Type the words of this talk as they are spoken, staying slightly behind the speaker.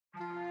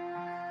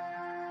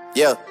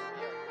Yeah.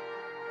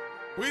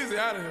 Weezy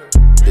out of here.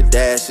 The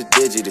dash a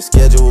digi, the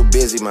schedule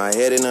busy. My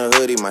head in a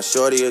hoodie, my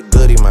shorty a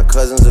goodie. My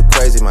cousins are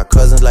crazy, my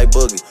cousins like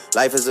Boogie.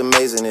 Life is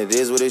amazing, it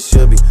is what it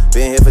should be.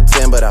 Been here for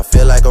 10, but I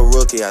feel like a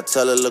rookie. I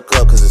tell her look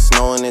up, cause it's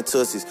snowing in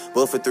Tootsies.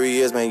 Booked for 3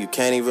 years, man, you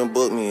can't even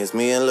book me. It's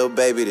me and Lil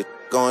Baby, the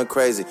going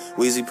crazy.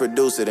 Weezy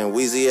produced it, and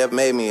Weezy F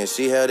made me. And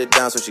she held it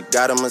down, so she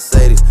got a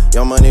Mercedes.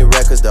 Young Money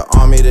Records, the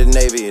Army, the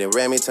Navy. They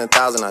ran me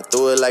 10,000, I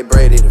threw it like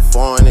Brady. The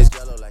foreign is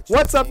yellow like...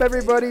 What's up,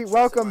 everybody?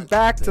 Welcome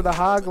back to the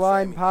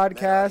Hogline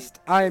podcast.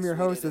 I am your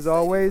host, as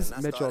always,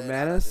 Mitchell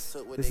Manis.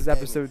 This is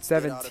episode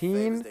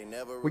 17.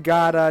 We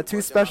got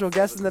two special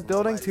guests in the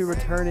building, two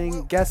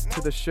returning guests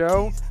to the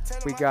show.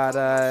 We got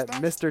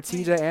Mr.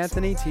 TJ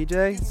Anthony.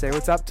 TJ, say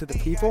what's up to the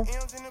people.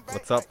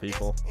 What's up,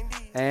 people?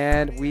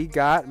 And we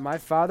got my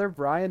father,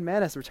 Brian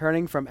Manis,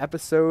 returning from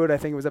episode, I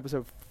think it was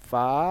episode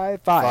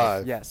 5.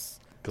 Yes.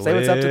 Say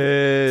what's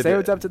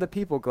up to the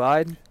people,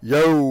 Glide.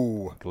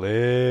 Yo.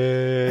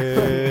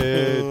 Glid.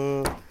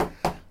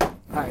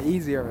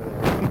 Easy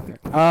over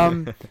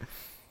there.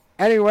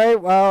 Anyway,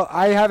 well,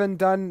 I haven't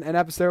done an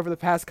episode over the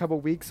past couple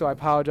weeks, so I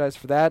apologize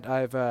for that.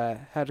 I've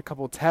had a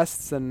couple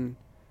tests and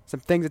some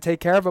things to take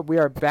care of, but we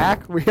are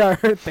back. We are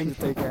things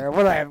to take care of.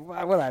 What do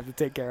I have to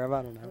take care of?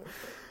 I don't know.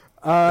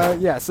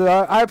 Yeah, so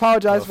I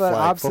apologize for that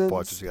absence.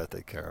 Football just got to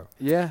take care of.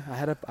 Yeah,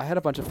 I had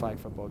a bunch of flag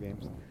football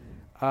games.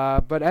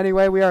 But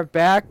anyway, we are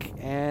back,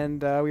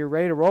 and we're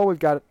ready to roll. We've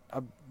got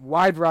a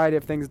wide variety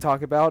of things to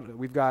talk about.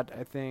 We've got,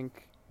 I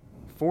think,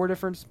 3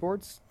 different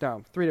sports.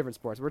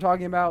 We're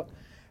talking about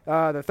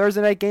the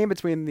Thursday night game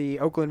between the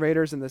Oakland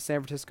Raiders and the San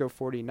Francisco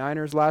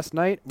 49ers last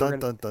night. Dun,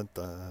 dun, dun,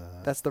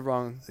 dun. That's the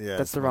wrong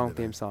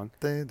theme song.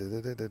 Dun, dun,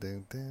 dun, dun,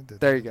 dun, dun, dun,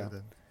 There you dun,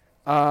 go.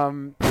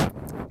 dun.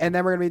 And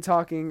then we're going to be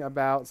talking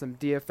about some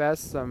DFS,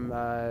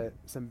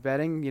 some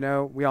betting. You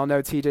know, we all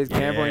know TJ's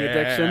gambling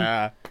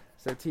addiction.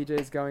 So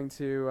TJ's going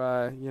to,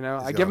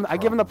 I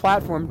give him the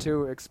platform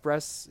to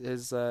express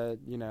his,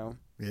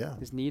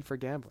 his need for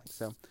gambling.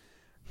 So,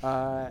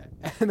 and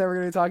then we're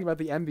going to be talking about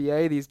the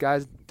NBA. These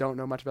guys don't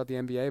know much about the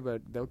NBA,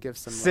 but they'll give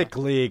some Sick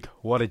league.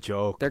 What a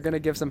joke. They're going to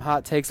give some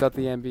hot takes about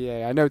the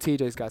NBA. I know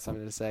TJ's got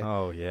something to say.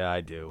 Oh, yeah,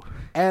 I do.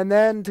 And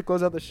then to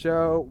close out the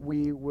show,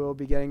 we will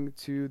be getting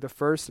to the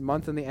first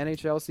month in the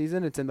NHL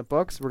season. It's in the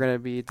books. We're going to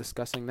be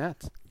discussing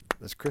that.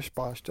 Is Chris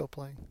Bosh still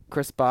playing?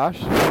 Chris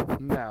Bosh?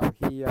 No,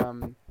 he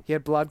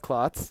had blood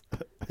clots.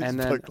 And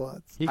then blood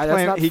clots. He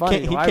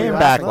came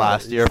back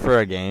last year for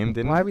a game,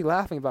 didn't he? Why are we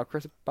laughing about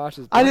Chris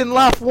Bosh's blood I didn't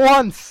clots? laugh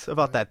once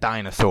about that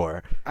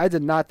dinosaur. I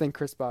did not think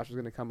Chris Bosh was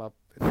going to come up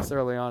this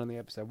early on in the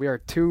episode. We are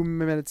 2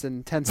 minutes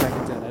and 10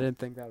 seconds in. I didn't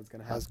think that was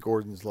going to happen. How's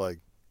Gordon's leg?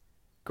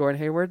 Gordon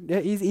Hayward? Yeah,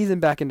 he's easing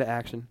back into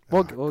action.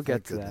 We'll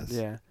get to goodness.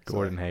 that. Yeah.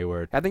 Gordon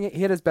Hayward. I think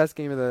he had his best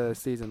game of the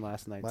season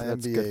last night. My so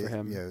that's NBA good for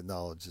him.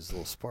 knowledge is a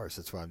little sparse.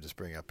 That's why I'm just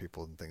bringing up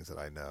people and things that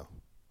I know.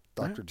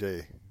 Dr.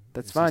 J.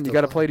 That's fine. You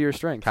got to play to your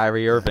strengths.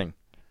 Kyrie Irving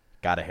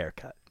got a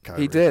haircut.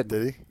 Kyrie. He did.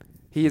 Did he?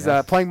 He's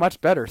playing much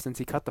better since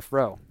he cut the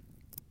fro.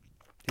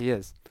 He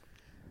is.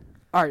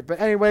 All right, but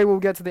anyway, we'll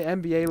get to the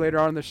NBA later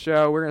on in the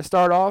show. We're going to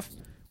start off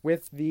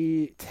with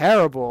the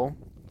terrible,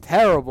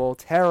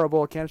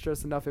 can't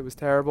stress enough it was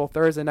terrible,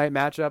 Thursday night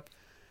matchup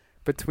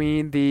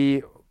between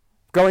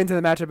going to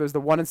the matchup, it was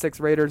the 1-6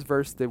 Raiders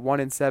versus the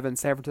 1-7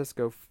 San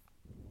Francisco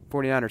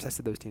 49ers. I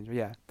said those teams, but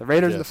yeah. The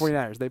Raiders and the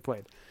 49ers, they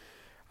played.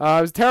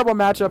 It was a terrible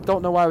matchup.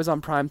 Don't know why it was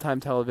on primetime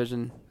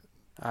television.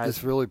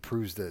 This really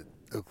proves that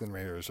Oakland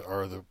Raiders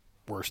are the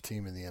worst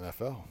team in the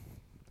NFL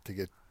to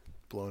get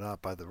blown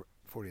out by the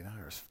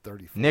 49ers.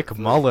 34. Nick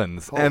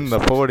Mullins and the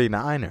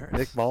 49ers.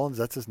 Nick Mullins,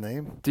 that's his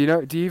name? Do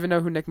you even know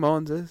who Nick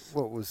Mullins is?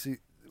 What was he?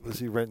 Was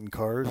he renting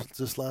cars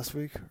just last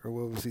week, or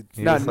what was he?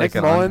 He No, was Nick like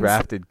an Mullins,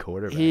 undrafted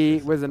quarterback.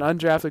 He was an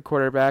undrafted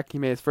quarterback. He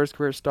made his first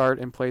career start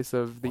in place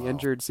of the Wow.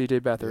 injured CJ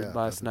Beathard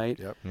last night.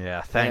 Yep.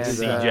 Yeah, thanks,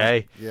 And,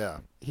 CJ.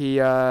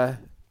 Yeah.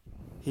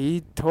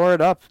 He tore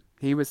it up.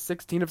 He was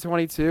 16 of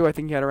 22. I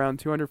think he had around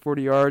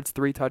 240 yards,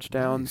 3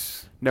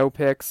 touchdowns, no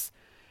picks.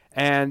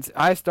 And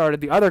I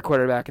started the other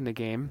quarterback in the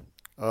game.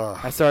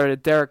 I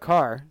started Derek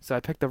Carr, so I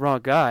picked the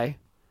wrong guy.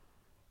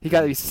 He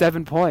got these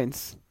 7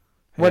 points.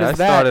 What is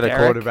that, I started Derek? a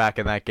quarterback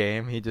in that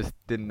game. He just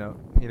didn't know.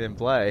 He didn't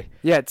play.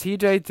 Yeah,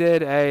 TJ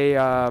did a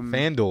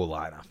FanDuel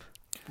lineup.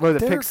 What, the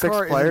Derek pick 6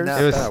 Carr players?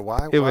 Isn't that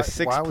bad. It was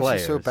 6 Why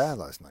was he so players. bad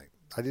last night?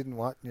 I didn't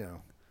want,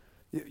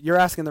 You're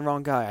asking the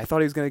wrong guy. I thought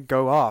he was going to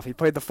go off. He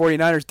played the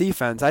 49ers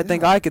defense. I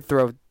think I could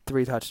throw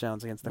 3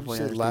 touchdowns against the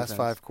 49ers last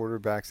defense. 5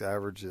 quarterbacks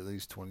average at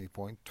least 20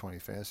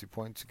 fantasy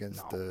points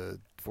against the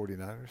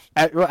 49ers.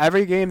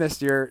 Every game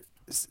this year,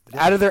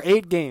 out of their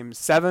 8 games,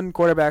 7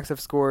 quarterbacks have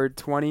scored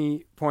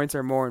 20 points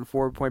or more in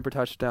 4-point per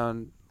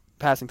touchdown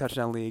passing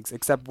touchdown leagues,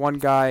 except one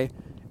guy,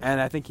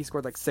 and I think he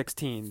scored like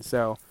 16.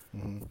 So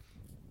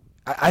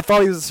I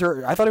thought he was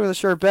a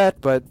sure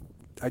bet, but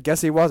I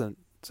guess he wasn't.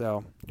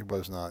 So He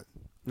was not.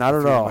 Not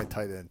at all. My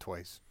tight end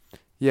twice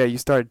Yeah, you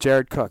started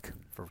Jared Cook.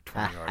 for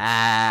 20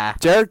 yards.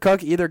 Jared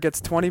Cook either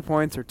gets 20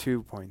 points or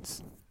 2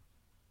 points.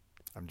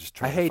 I'm just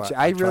trying I hate to you.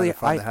 find, I'm trying to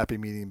find the happy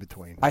medium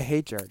between. I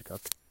hate Jared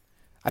Cook.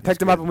 I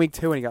picked him up in week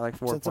 2 and he got like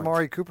 4 Since points.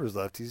 Amari Cooper's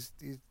left, he's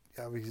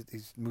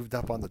moved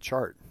up on the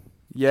chart.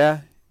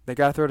 Yeah, they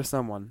got to throw to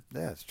someone.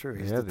 Yeah, it's true.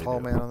 He's Yeah, the they tall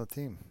do. man on the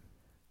team.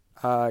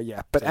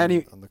 Yeah, but Send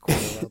him on the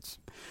corner routes.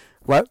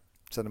 What?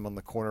 Send him on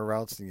the corner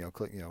routes, and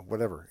click,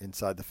 whatever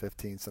inside the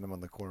 15. Send him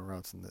on the corner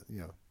routes, and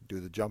do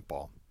the jump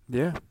ball.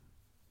 Yeah,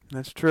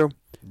 that's true.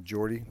 And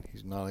Jordy,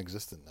 he's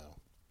non-existent now.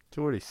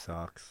 Jordy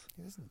sucks.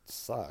 He doesn't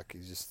suck.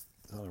 He's just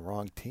on the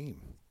wrong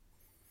team.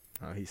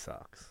 Oh, he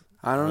sucks.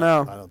 I don't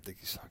know. I don't think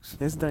he sucks.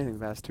 He hasn't done anything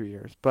the past 2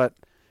 years, but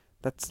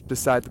that's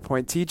beside the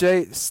point.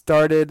 TJ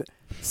started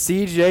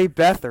CJ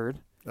Beathard,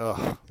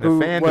 Ugh. who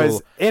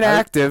was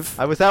inactive.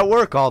 I was at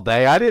work all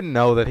day. I didn't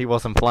know that he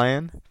wasn't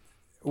playing.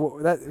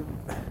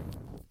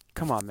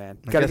 Come on, man.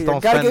 I Gotta guess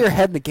get don't your spend-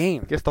 head in the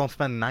game. Guess don't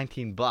spend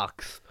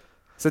 $19.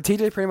 So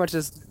TJ pretty much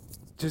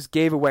just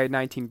gave away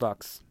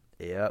 $19.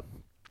 Yep.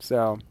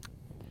 So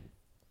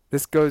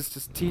this goes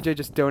just TJ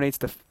just donates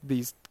to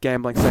these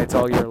gambling sites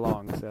all year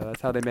long. So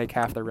that's how they make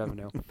half their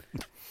revenue.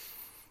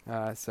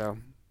 So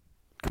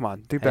come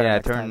on, do better. Yeah, I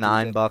next turned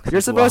time, TJ. $9.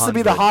 You're supposed to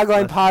be the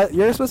 100. Hogline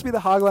You're supposed to be the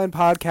Hogline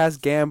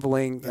podcast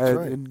gambling That's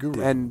right,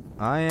 guru. and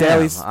I am.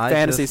 daily I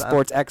fantasy just-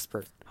 sports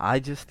expert. I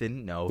just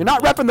didn't know. You're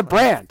not repping the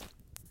brand.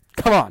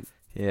 Come on.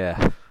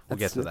 Yeah, we'll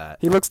get to that.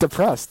 He looks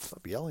depressed.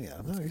 Stop yelling at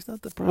him. No, he's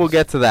not depressed. We'll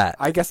get to that.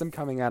 I guess I'm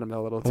coming at him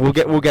a little too. We'll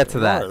get to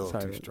You are a that little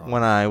Sorry. too strong.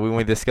 when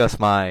we discuss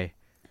my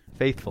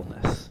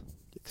faithfulness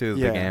to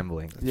Yeah. the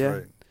gambling. That's Yeah.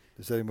 right.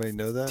 Does anybody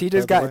know that?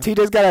 TJ's by the way?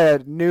 TJ's got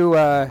a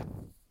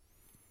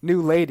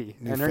new lady,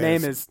 New and her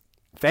name fantasy. is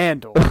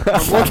Vandal.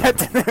 We'll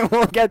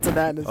get to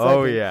that in a second.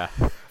 Oh yeah.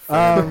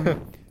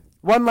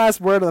 One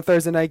last word on the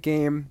Thursday night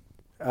game.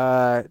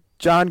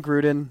 John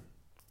Gruden,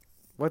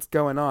 what's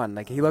going on?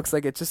 Like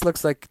it just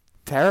looks like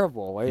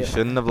terrible. He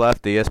shouldn't have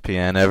left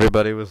ESPN.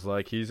 Everybody was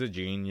like, he's a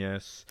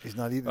genius. He's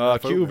not eating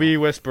enough QB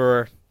oatmeal.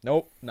 whisperer.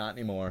 Nope, not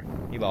anymore.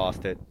 He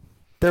lost it.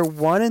 They're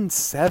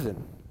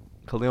 1-7.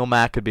 Khalil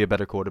Mack could be a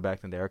better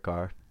quarterback than Derek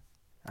Carr.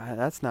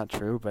 That's not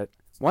true, but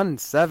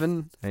 1-7.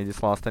 And he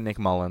just lost to Nick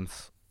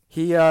Mullins.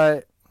 He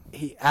Trying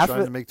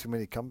after to make too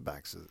many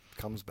comebacks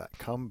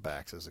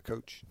as a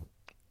coach.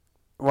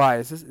 why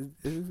is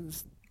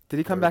this? Did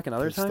he come back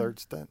another his time? Third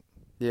stint.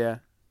 Yeah.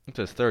 It's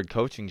his third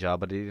coaching job,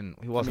 but he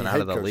wasn't out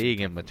head of the coaching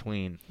league in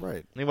between.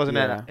 Right. He wasn't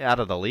Yeah. out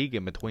of the league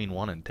in between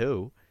 1 and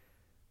 2.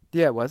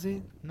 Yeah, was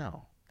he?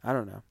 No. I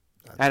don't know.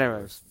 That's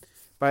Anyways.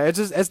 But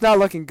it's not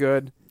looking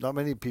good. not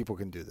many people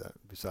can do that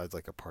besides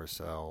like a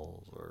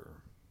Parcells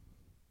or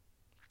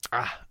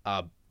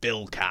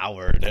Bill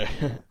Coward.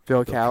 Bill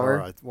Bill Cowher.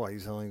 Carr. Well,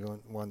 he's only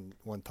going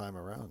one time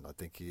around. I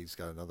think he's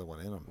got another one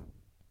in him.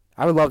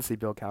 I would love to see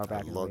Bill Cowher back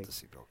I'd in the love league. to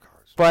see Bill Carr.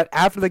 But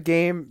after the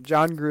game,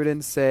 John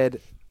Gruden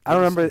said, I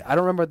don't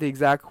remember what the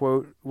exact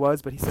quote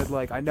was, but he said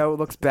like, I know it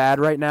looks bad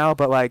right now,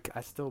 but like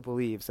I still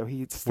believe. So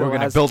he still We're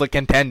gonna has, build a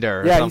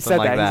contender. Or yeah, something he said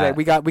like that. that.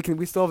 He's like,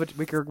 we still have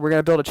we're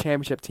gonna build a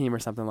championship team or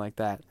something like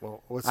that.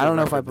 Well, what's I don't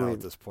know if I record now believe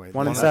at this point.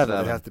 1-7.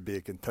 They have to be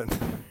a contender.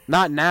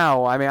 Not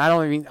now. I mean,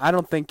 I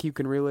don't think you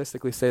can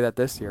realistically say that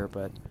this year,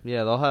 but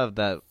Yeah, they'll have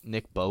that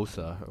Nick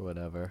Bosa or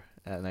whatever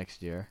at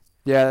next year.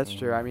 yeah, that's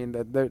true. I mean,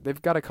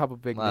 they've got a couple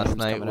big Last names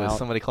night coming was out.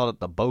 somebody called it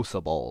the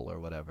Bosa Bowl or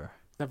whatever.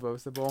 The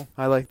Bosa Bowl.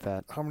 I like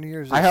that. How many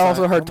years? I they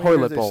also sign- heard how many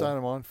Toilet years Bowl. They sign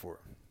him on for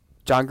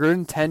John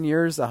Gruden, 10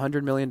 years,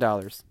 $100 million.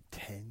 10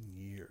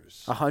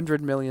 years.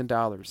 $100 million.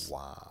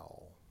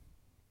 Wow.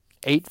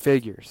 8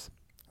 figures.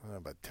 I don't know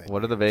about 10.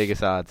 What are the years.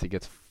 Vegas odds he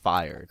gets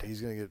fired?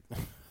 He's gonna get.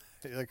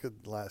 That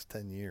could last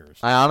 10 years.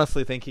 I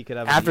honestly think he could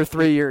have. After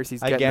 3 years,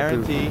 he's I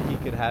getting the boot. guarantee he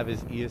could have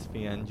his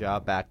ESPN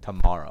job back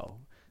tomorrow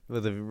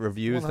with the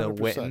reviews that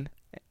 100%.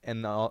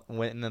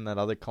 Witten and that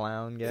other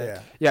clown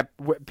get. Yeah.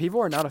 Yeah, people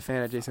are not a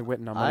fan of Jason Witten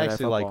on Monday I Night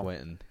actually like Football.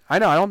 Witten. I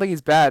know. I don't think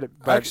he's bad,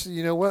 but Actually,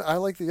 you know what? I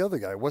like the other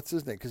guy. What's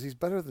his name? Because he's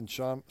better than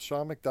Sean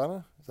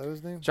McDonough. Is that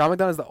his name? Sean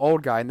McDonough's the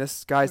old guy, and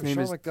this guy's name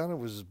Sean is McDonough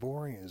was as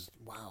boring as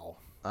wow.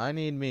 I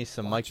need me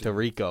some Mike Watching.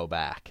 Tirico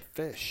back.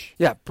 Fish.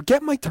 yeah. But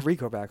get Mike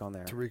Tirico back on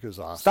there. Tarico's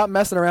awesome. Stop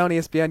messing around,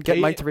 ESPN. Get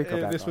Mike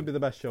Tirico back This on. would be the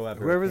best show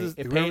ever. Whoever if this-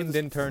 Peyton whoever this-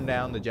 didn't turn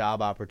down the job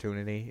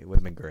opportunity, it would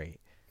have been great.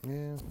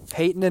 Yeah.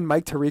 Peyton and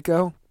Mike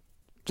Tirico.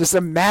 Just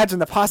imagine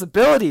the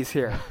possibilities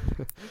here.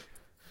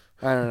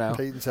 I don't know.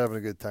 Peyton's having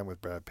a good time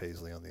with Brad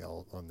Paisley on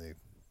the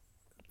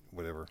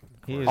whatever.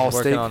 He is Allstate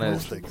working on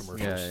his Allstate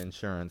commercials.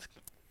 insurance.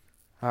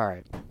 All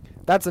right,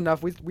 that's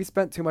enough. We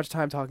spent too much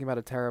time talking about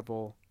a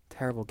terrible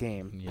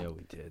game. Yeah,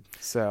 we did.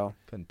 So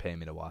Couldn't pay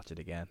me to watch it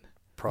again.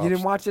 Props. you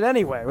didn't watch it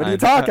anyway. What are I you know.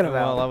 talking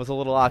about? Well, I was a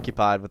little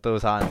occupied with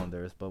those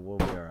Islanders, but we'll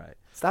be all right.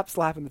 Stop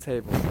slapping the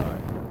table.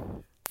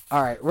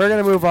 All right, we're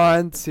gonna move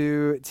on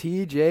to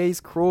TJ's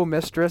Cruel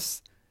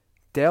Mistress,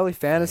 daily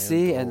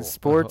fantasy and Handle.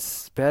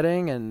 sports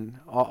betting and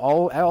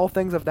all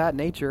things of that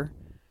nature.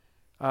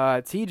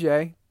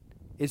 TJ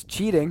is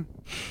cheating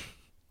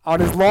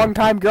on his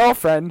longtime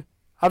girlfriend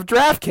of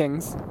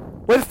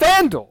DraftKings with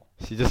FanDuel.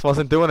 She just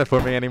wasn't doing it for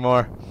me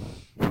anymore.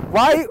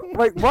 Why?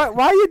 Wait, why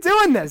are you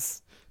doing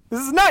this? This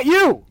is not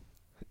you.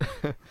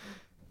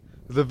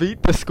 The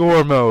beat the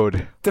score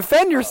mode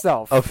Defend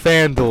yourself. of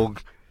FanDuel.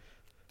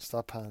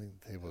 Stop pounding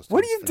the table.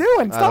 What are you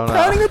doing? I Stop don't know.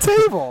 pounding the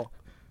table.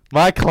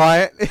 My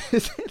client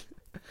is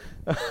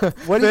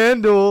What do you-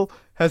 FanDuel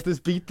has this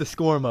beat the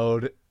score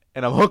mode,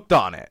 and I'm hooked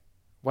on it.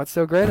 What's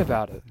so great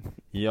about it?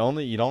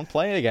 You don't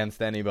play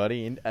against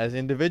anybody as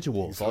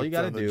individuals. He's All you hooked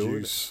got to on the do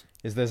juice.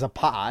 is there's a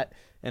pot,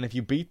 and if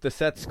you beat the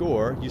set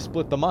score, you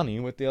split the money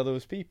with the other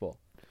people.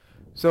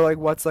 So like,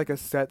 what's like a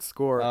set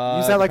score?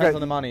 You It sound like depends a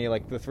on the money.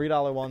 Like the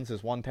 $3 ones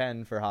is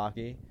 110 for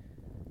hockey,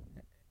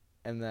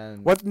 and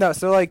then what? No,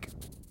 so like,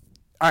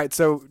 all right.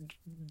 So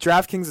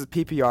DraftKings is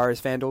PPR. Is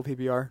FanDuel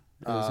PPR?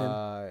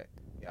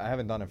 I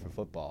haven't done it for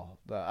football.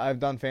 I've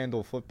done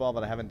FanDuel football,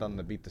 but I haven't done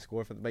the beat the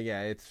score for. But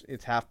yeah,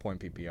 it's half point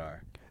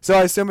PPR. So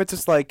I assume it's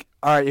just like,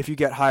 all right, if you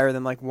get higher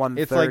than like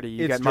 130, It's like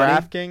you it's get money.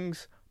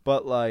 DraftKings,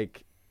 but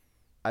like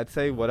I'd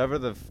say whatever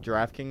the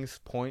DraftKings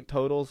point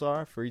totals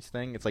are for each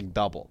thing, it's like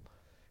double.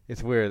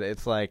 It's weird.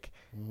 It's like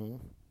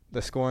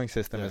the scoring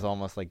system is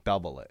almost like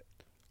double it.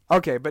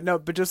 Okay, but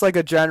just like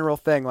a general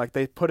thing, like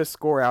they put a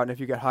score out, and if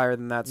you get higher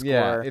than that score,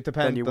 Yeah, it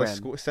depends. then you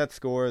The win. set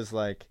score is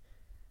like,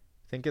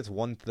 I think it's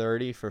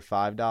 130 for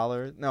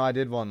 $5. No, I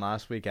did one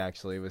last week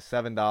actually. It was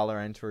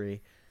 $7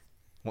 entry,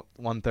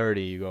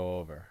 130 you go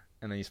over,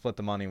 and then you split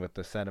the money with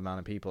the set amount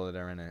of people that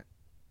are in it.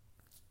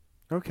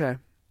 Okay.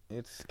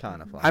 It's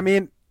kind of fun. I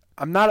mean,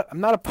 I'm not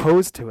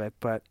opposed to it,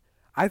 but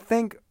I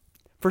think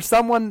for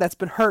someone that's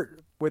been hurt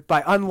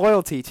by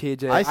unloyalty,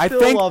 TJ, I still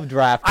think love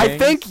DraftKings. I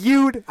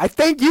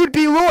think you'd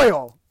be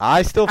loyal.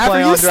 I still After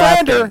play you on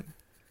slander DraftKings.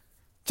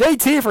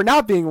 JT for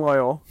not being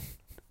loyal.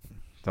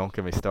 Don't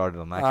get me started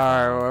on that.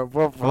 All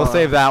right, We'll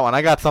save that one.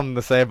 I got something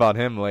to say about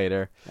him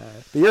later.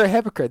 But you're a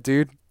hypocrite,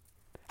 dude.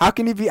 How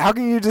can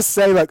you just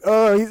say like,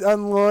 oh, he's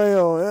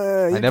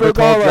unloyal? He I never broke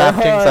told all our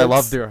DraftKings I hearts."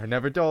 loved her. I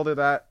never told her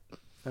that.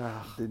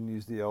 Ugh. Didn't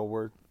use the L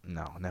word.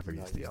 No, never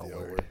Not used the use L the L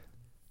word.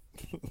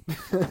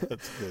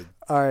 That's good.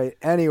 All right.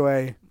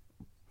 Anyway,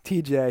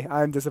 TJ,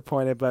 I'm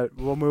disappointed, but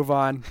we'll move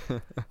on.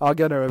 I'll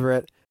get over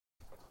it.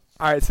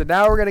 All right. So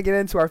now we're gonna get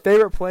into our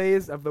favorite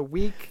plays of the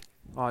week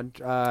on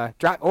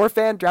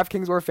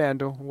DraftKings or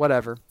FanDuel,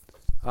 whatever.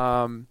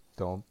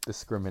 Don't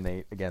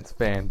discriminate against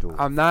FanDuel.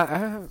 I'm not.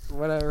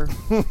 Whatever.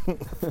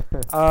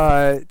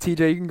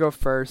 TJ, you can go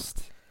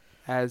first,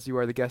 as you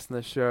are the guest on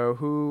the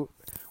show.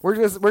 We're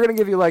gonna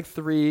give you like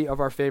 3 of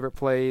our favorite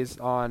plays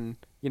on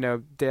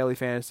daily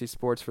fantasy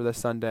sports for this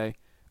Sunday.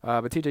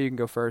 But TJ, you can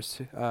go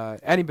first.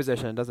 Any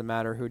position, it doesn't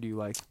matter. Who do you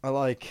like? I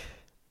like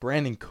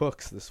Brandon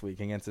Cooks this week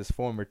against his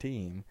former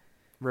team.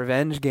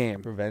 Revenge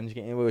game. Revenge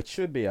game, which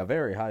should be a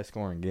very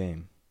high-scoring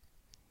game.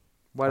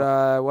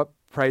 What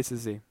price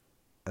is he?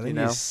 I think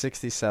know? he's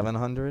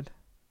 6,700.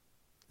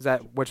 Is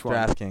that which one?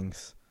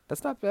 DraftKings.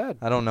 That's not bad.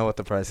 I don't know what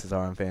the prices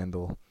are on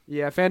FanDuel.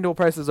 Yeah, FanDuel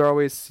prices are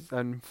always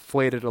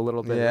inflated a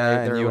little bit. Yeah, right?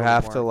 and They're a you little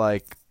have more. to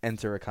like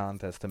enter a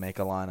contest to make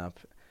a lineup.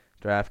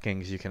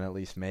 DraftKings, you can at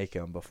least make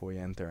them before you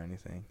enter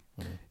anything.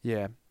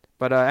 Yeah.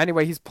 But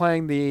anyway, he's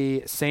playing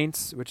the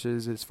Saints, which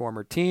is his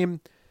former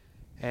team.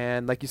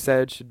 And like you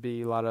said, should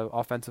be a lot of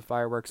offensive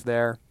fireworks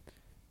there.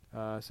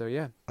 So,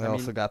 yeah. I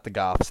also got the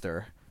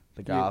Gofster.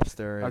 The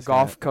Gofster. A is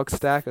golf cook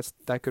stack,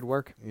 that could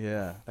work.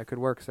 Yeah. That could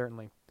work,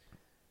 certainly.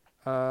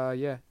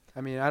 Yeah. I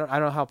mean, I don't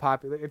know how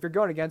popular. If you're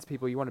going against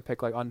people, you want to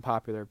pick like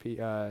unpopular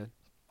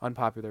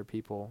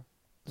people.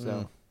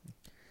 So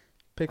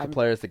Pick the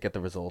players that get the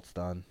results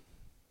done.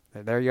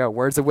 there you go.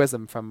 Words of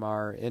wisdom from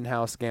our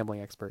in-house gambling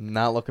expert.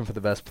 Not looking for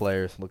the best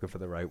players, looking for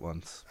the right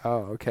ones. Oh,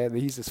 okay.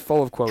 He's just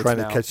full of quotes Trying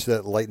now. to catch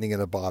that lightning in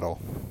a bottle.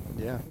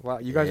 Yeah.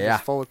 Well, you guys are Yeah.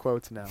 just full of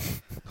quotes now.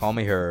 Call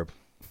me Herb.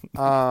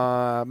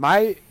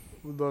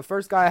 The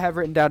first guy I have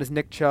written down is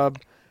Nick Chubb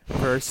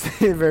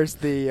versus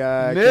the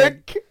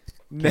Nick!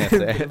 Can't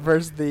say it.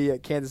 versus the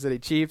Kansas City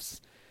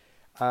Chiefs.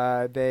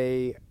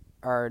 They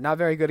are not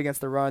very good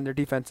against the run. Their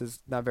defense is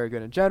not very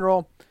good in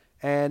general.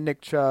 And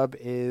Nick Chubb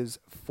is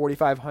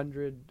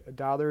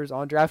 $4,500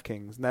 on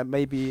DraftKings, and that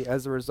may be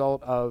as a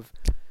result of,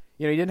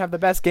 he didn't have the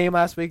best game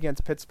last week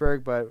against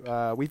Pittsburgh,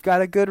 but we've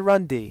got a good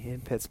run D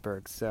in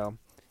Pittsburgh, so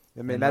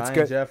I mean And that's Ryan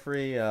good.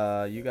 Jeffrey,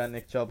 you got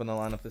Nick Chubb in the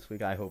lineup this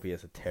week. I hope he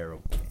has a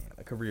terrible game,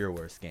 a career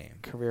worst game.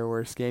 Career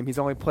worst game. He's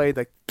only played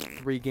like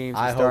 3 games.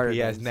 I hope started he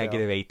has in,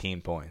 negative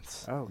 18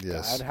 points. Oh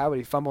Yes. God! How would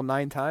he fumble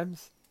 9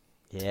 times?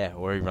 Yeah,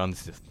 or he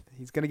runs just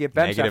He's gonna get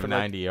benched negative after,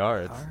 like, 90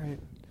 yards. All right.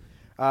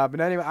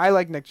 But anyway, I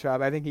like Nick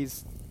Chubb. I think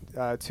he's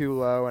too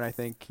low, and I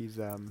think he's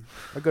a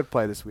good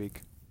play this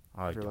week.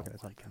 I if you're don't looking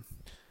at like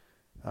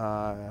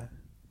something.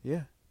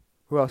 Yeah.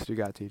 Who else do you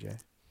got, TJ?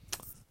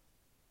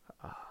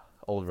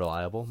 Old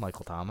reliable,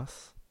 Michael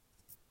Thomas.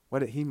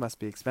 He must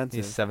be expensive.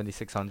 He's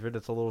 7,600.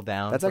 It's a little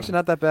down. That's from- actually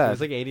not that It bad.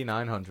 was like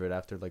 8,900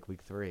 after like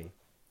week 3.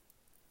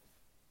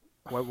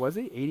 What was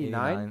he?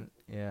 89?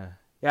 Yeah.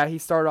 Yeah, he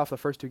started off the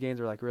first 2 games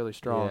were like really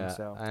strong. Yeah,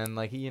 So and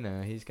like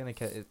he's gonna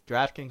catch.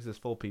 DraftKings is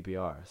full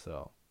PPR,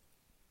 so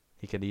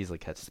he could easily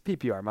catch it's a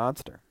PPR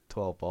monster.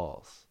 12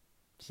 balls.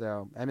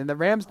 So I mean, the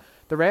Rams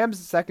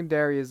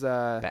secondary is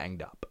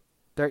Banged up.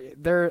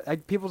 they're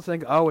like, people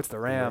think, oh, it's the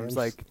Rams. Rams?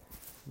 Like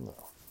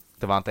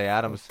Devontae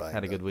Adams banged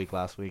had a good up. week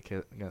last week.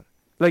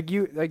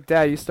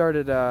 Dad, you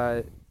started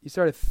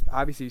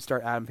obviously you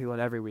start Adam Thielen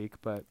every week,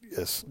 but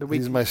Yes, the week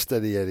he's my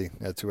steady Eddie.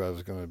 That's who I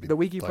was going to be. the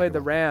week he talking played the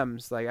about.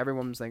 Rams, like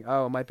everyone was like,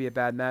 oh, it might be a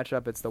bad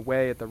matchup. It's the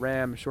way at the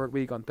Rams, short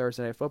week on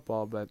Thursday Night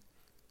Football, but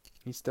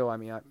he's still. I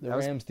mean, The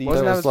Rams That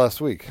wasn't was last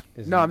week.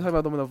 no, I'm talking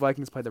about when the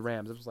Vikings played the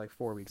Rams. It was like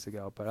 4 weeks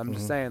ago, but I'm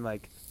just Mhm. saying,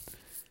 like,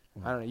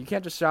 I don't know. You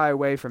can't just shy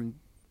away from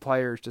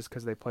players just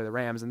because they play the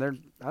Rams, and I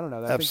don't know.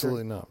 I think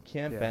Absolutely not.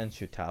 Can't Yeah. bench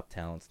your top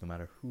talents no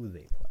matter who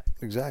they play.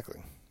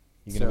 Exactly.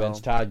 You gonna So-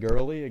 bench Todd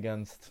Gurley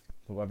against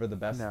whoever the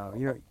best. No,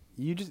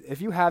 you just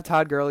if you have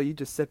Todd Gurley, you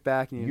just sit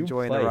back and you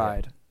enjoy the play him,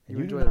 ride. and You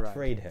you enjoy do the not ride.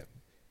 trade him.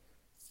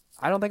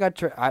 I don't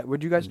think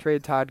would you guys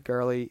trade Todd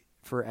Gurley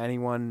for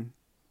anyone?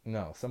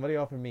 No, somebody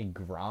offered me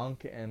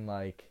Gronk and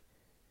like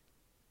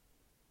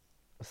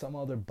some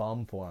other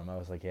bum for him. I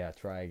was like, yeah,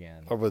 try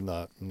again. I would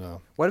not.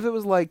 No. What if it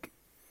was like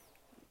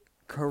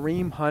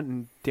Kareem Hunt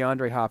and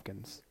DeAndre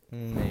Hopkins?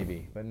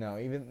 Maybe, but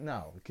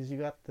no, because you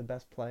got the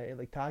best player.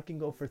 Like Todd can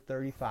go for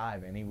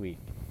 35 any week,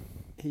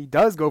 He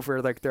does go for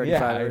like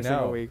 35 Yeah, I every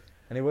single know. week.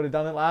 and he would have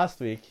done it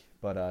last week.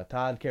 But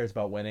Todd cares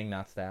about winning,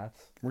 not stats.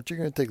 Weren't you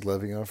going to take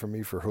Le'Veon from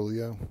me for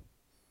Julio?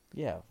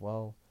 Yeah,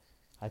 well,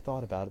 I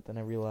thought about it, then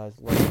I realized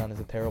Le'Veon is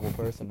a terrible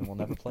person and will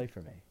never play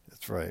for me.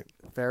 That's right.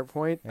 Fair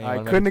point. And you I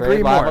wanna make couldn't a trade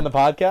agree live more. on the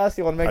podcast?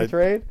 You want to make I- a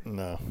trade?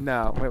 No.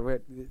 No,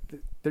 wait.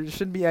 There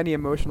shouldn't be any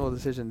emotional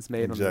decisions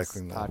made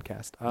Exactly on this not.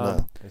 podcast.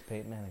 No. As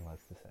Peyton Manning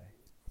likes to say.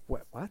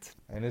 What?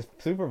 In his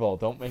Super Bowl,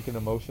 don't make an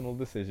emotional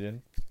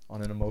decision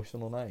on an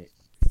emotional night.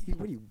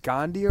 What are you,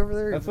 Gandhi over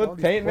there? That's All what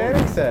these Peyton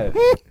quotes. Manning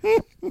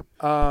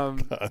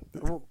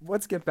said.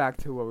 Let's get back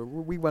to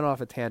what we went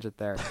off a tangent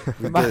there.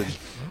 We my,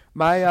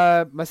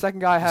 did. my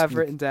second guy I have Just-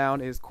 written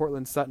down is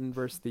Cortland Sutton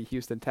versus the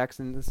Houston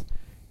Texans.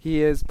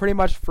 He is pretty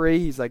much free.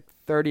 He's like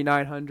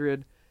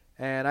 3,900,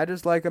 and I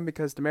just like him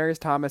because Demaryius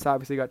Thomas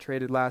obviously got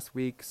traded last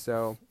week.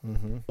 So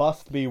Mm-hmm.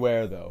 Bust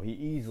beware, though. He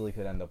easily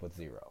could end up with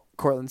 0.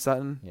 Cortland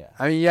Sutton. Yeah.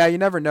 I mean, yeah, you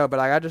never know, but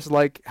I just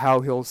like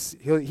how he'll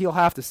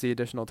have to see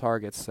additional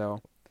targets.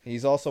 So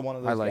He's also one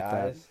of I those like that.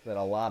 guys that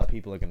a lot of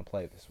people are going to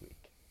play this week.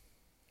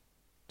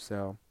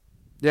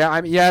 yeah, I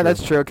mean, yeah, True.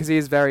 that's true because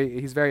he's very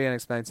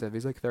inexpensive.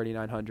 He's like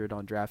 3,900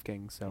 on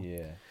DraftKings. So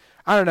Yeah.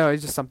 I don't know.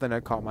 He's just something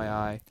that caught my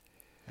eye,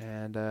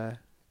 and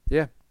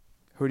yeah.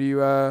 Who do you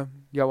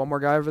got one more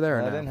guy over there?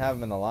 Or Well, I no? didn't have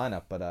him in the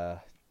lineup,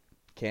 but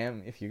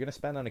Cam, if you're going to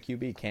spend on a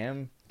QB,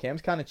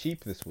 Cam's kind of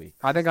cheap this week.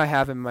 I think I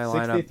have him in my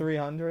lineup.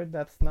 6,300,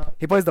 that's not...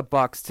 He plays the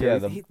Bucks too.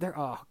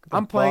 Yeah,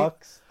 I'm playing.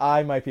 Bucks,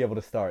 I might be able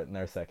to start in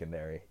their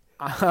secondary.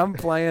 I'm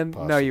playing. No,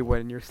 Possible. you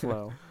wouldn't. You're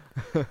slow.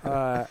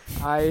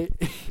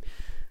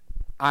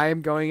 I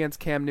am going against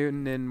Cam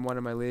Newton in one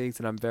of my leagues,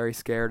 and I'm very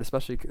scared.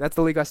 Especially that's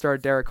the league I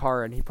started Derek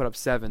Carr, and he put up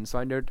 7. So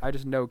I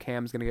just know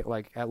Cam's gonna get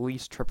like at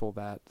least triple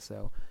that.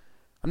 So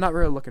I'm not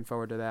really looking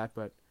forward to that.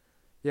 But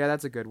yeah,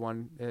 that's a good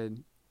one.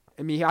 And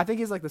I mean, I think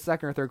he's like the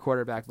second or third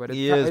quarterback, but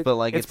He is, but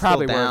like it's still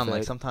probably down. worth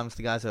Like it. sometimes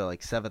the guys are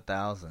like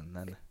 7,000.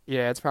 Then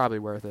Yeah, it's probably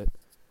worth it.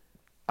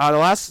 The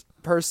last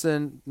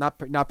person, not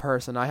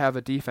person, I have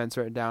a defense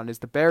written down is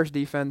the Bears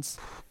defense.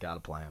 gotta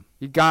play him.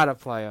 You gotta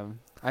play them.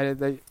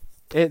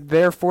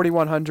 They're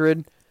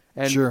 4,100,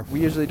 and Sure.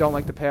 we usually don't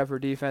like to pay up for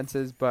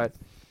defenses, but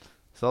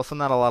There's also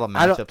not a lot of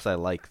I don't- matchups I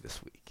like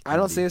this week. I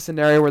don't see a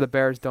scenario where the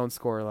Bears don't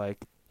score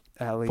like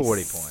at least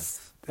 40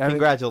 points. I mean,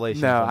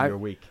 Congratulations no, on your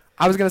week.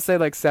 I was gonna say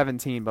like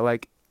 17, but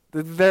like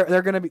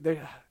they're gonna be.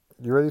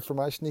 You ready for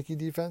my sneaky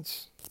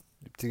defense?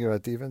 Thinking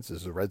about defense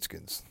is the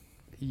Redskins.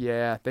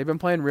 Yeah, they've been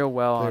playing real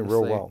well. Playing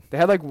Honestly, real well. They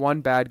had like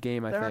one bad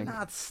game, I They're think.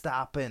 not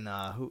stopping.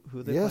 Who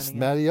they Yes, playing against?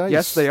 Matty Ice.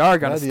 Yes, they are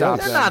gonna Matty stop Ice.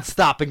 They're them. not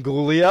stopping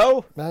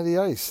Julio. Matty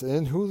Ice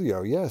and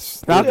Julio.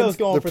 Yes, Falcons- Julio's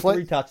going they're for play-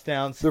 3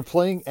 touchdowns. They're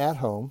playing at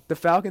home. The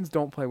Falcons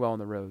don't play well on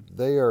the road.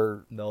 They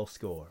are. They'll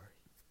score.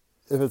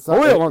 If it's not,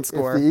 Julio if- won't if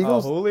score. The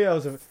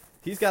Eagles.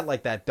 He's got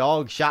like that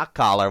dog shot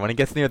collar when he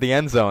gets near the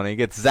end zone and he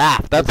gets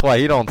zapped. That's why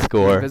he don't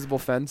score. Invisible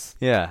fence.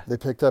 Yeah. They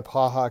picked up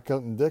Ha Ha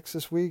Kelton Dix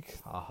this week.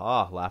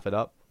 Aha, laugh it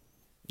up.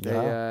 They,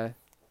 Yeah.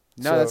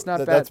 no, So that's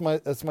not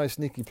bad. That's my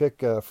sneaky pick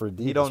for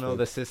D. You don't this know week.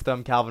 the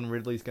system. Calvin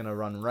Ridley's gonna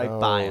run right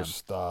by him.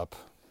 Stop.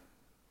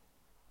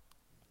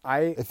 I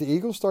If the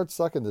Eagles start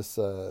sucking this,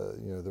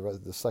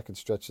 the second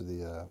stretch of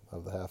the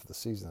half of the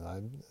season,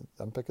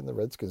 I'm picking the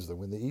Redskins to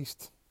win the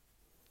East.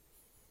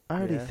 I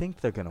already Yeah.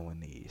 think they're gonna win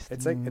the East.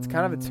 It's kind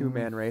of a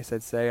 2-man race.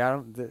 I'd say I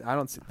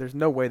don't. See, there's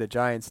no way the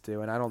Giants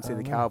do, and I don't see I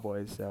the don't know.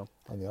 Cowboys. So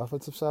On the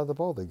offensive side of the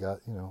ball, they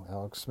got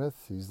Alex Smith.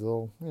 He's a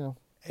little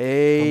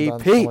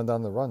AP coming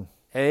down the run.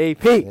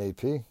 AP.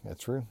 AP,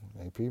 that's true.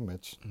 AP,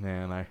 Mitch,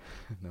 Man, I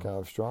kind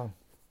of strong.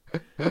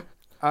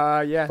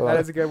 Yeah, But- that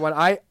is a good one.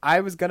 I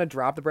was gonna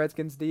drop the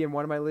Redskins D in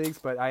one of my leagues,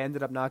 but I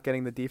ended up not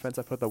getting the defense.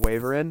 I put the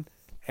waiver in,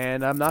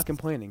 and I'm not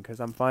complaining because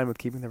I'm fine with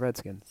keeping the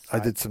Redskins. I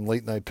did some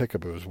late night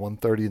pickup. It was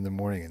 1:30 in the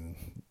morning, and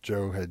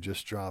Joe had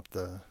just dropped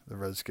the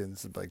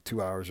Redskins like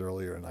 2 hours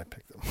earlier, and I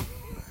picked them.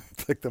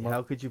 picked them How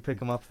up. could you pick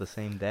them up the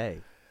same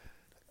day?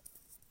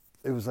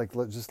 It was like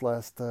just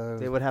last.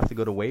 They would have to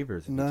go to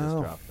waivers if you just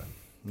No. dropped them.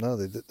 No,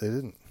 they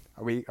didn't.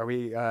 Are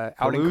we out in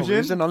Collusion?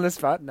 collusion on this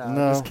spot? No,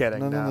 No, just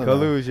kidding. no.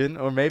 Collusion,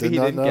 or maybe Did he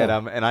not didn't get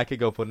know. them, and I could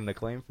go put in a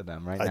claim for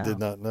them right now. I did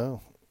not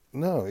know.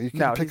 No, you can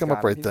No, pick he's him got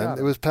up him. right He's then. got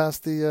It him. was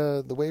past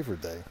the waiver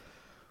day.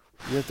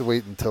 You have to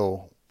wait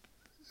until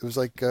it was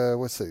like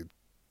what's it?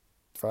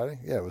 Friday?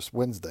 Yeah, it was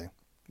Wednesday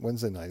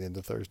night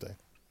into Thursday.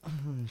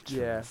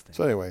 Yeah.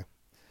 So anyway,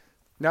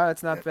 No,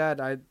 it's not bad.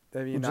 I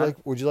mean,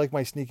 would you like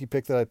my sneaky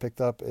pick that I picked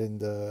up and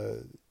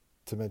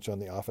to mention on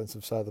the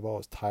offensive side of the ball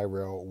is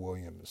Tyrell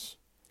Williams.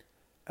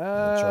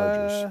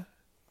 Chargers.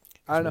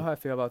 I don't know how I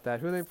feel about that.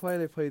 Who do they play?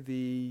 They play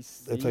the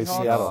They play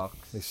Seahawks? Seattle.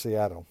 They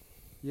Seattle.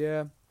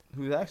 Yeah.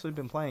 Who's actually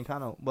been playing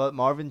kind of. But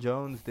Marvin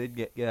Jones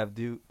did have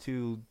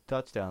 2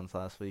 touchdowns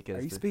last week. Are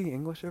you speaking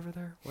English over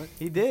there? What?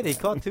 He did. He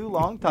caught 2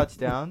 long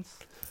touchdowns.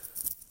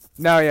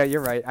 No, yeah,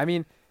 you're right. I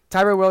mean,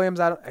 Tyrell Williams,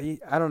 I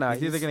don't know.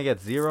 He's either going to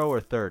get 0 or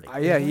 30.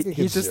 Yeah, He could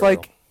he's get just 0.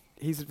 like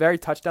he's very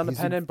touchdown He's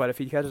dependent. But if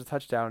he catches a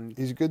touchdown,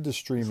 He's good to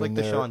stream It's in like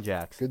there. Deshaun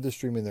Jackson. Good to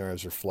stream in there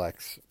as your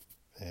flex.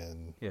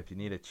 And Yeah, if you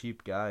need a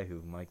cheap guy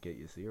who might get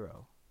you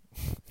 0.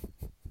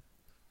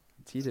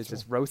 TJ's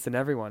just roasting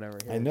everyone over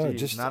here. I know, Jeez.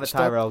 just Not a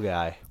stop- Tyrell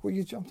guy. Well,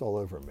 you jumped all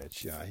over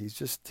Mitch. Yeah, he's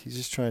just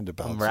trying to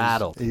bounce. I'm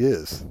rattled. He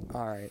is.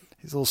 All right.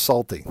 He's a little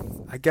salty.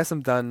 I guess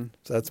I'm done.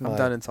 So that's I'm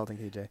done insulting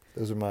TJ.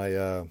 Those are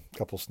my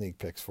couple sneak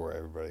picks for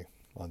everybody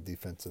on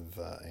defensive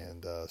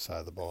and side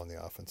of the ball and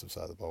the offensive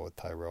side of the ball with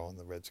Tyrell and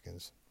the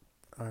Redskins.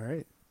 All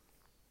right.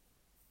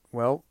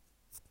 Well,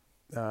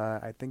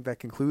 I think that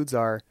concludes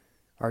our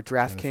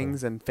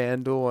DraftKings and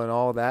FanDuel and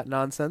all that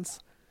nonsense.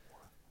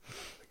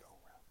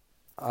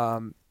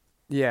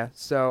 Yeah,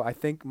 so I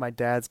think my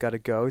dad's got to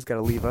go. He's got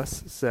to leave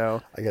us.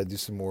 So I got to do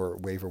some more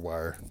waiver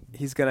wire.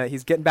 he's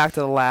getting back to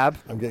the lab.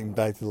 I'm getting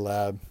back to the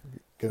lab.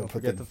 Gonna Don't put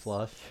forget the, to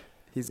flush.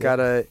 He's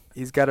Yeah.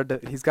 got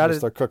to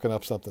start cooking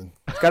up something.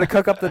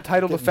 cook up the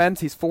title defense.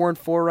 He's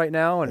 4-4 right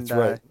now, and That's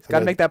right. he's got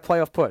to make that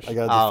playoff push. I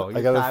got. Oh, I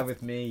you're got. tied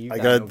with me. You I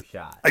got gotta- no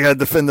shot. I got to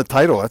defend the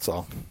title. That's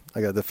all.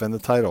 I got to defend the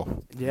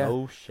title. Yeah.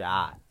 No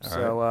shot.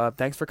 So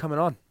thanks for coming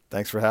on.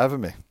 Thanks for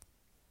having me.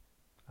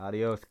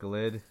 Adios,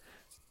 Glid.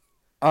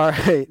 All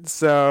right,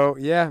 so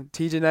yeah,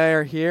 TJ and I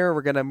are here.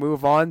 We're gonna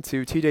move on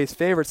to TJ's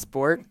favorite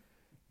sport,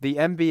 the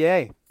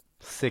NBA.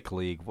 Sick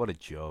league. What a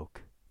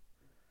joke.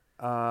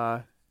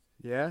 Yeah,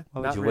 Why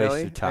would not you waste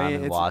really. your time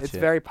and watch it's it?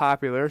 very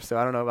popular, so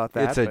I don't know about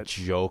that. It's a but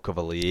joke of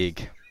a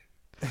league.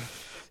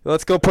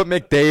 Let's go put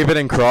McDavid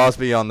and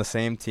Crosby on the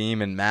same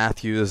team and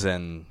Matthews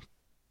and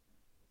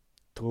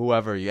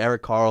whoever,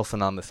 Eric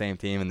Carlson on the same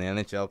team, and the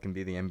NHL can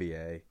be the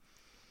NBA.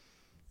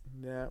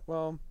 yeah,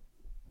 well,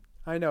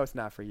 I know it's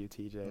not for you,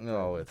 TJ.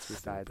 No, but it's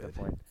besides the stupid.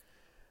 point.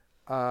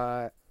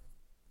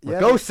 Yeah,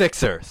 go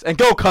Sixers and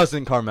go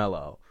cousin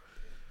Carmelo.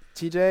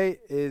 TJ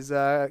is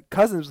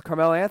cousins with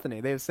Carmelo Anthony.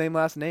 They have the same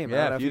last name. I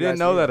don't Yeah, know if you guys didn't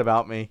know knew that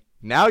about me,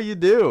 now you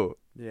do.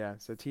 Yeah,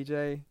 so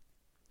TJ,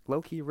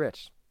 low key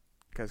rich,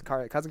 because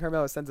cousin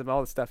Carmelo sends him all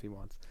the stuff he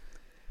wants.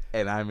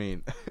 And I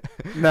mean,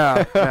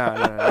 No,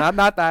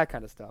 not that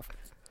kind of stuff.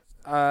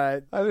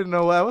 I didn't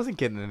know. I wasn't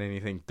getting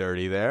anything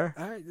dirty there.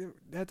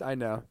 I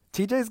know.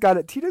 TJ's got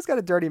it. TJ's got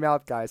a dirty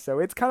mouth, guys. So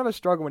it's kind of a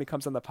struggle when he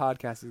comes on the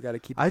podcast. He's got to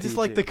keep. I it just PG.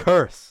 like the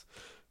curse.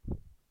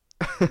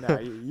 No,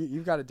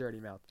 you've got a dirty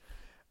mouth.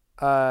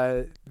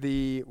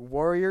 The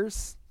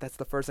Warriors. That's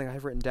the first thing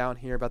I've written down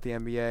here about the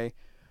NBA.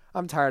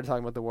 I'm tired of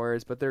talking about the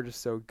Warriors, but they're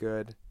just so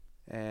good.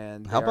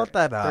 And How about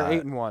that?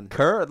 They're 8-1.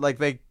 Kerr, like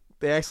they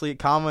actually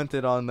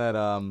commented on that.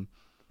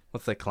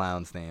 What's that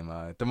clown's name?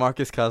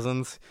 DeMarcus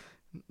Cousins.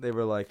 They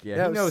were like, That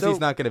yeah, he was knows so- he's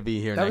not going to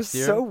be here That next was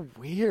year. so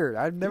weird.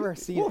 I've never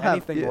seen we'll have-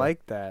 anything yeah.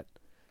 like that.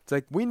 It's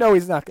like, we know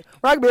he's not. We're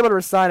not gonna be able to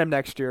resign him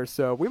next year,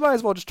 so we might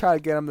as well just try to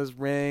get him this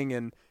ring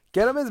and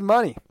get him his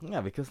money.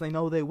 Yeah, because they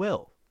know they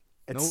will.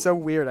 It's No- so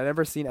weird. I've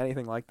never seen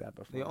anything like that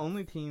before. The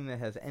only team that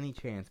has any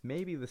chance,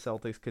 maybe the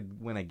Celtics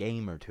could win a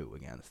game or two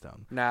against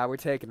them. Nah, we're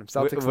taking him.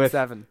 Celtics in with-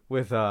 7.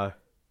 With what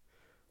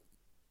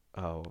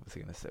was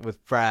he gonna say?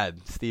 With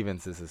Brad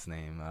Stevens is his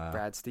name.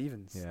 Brad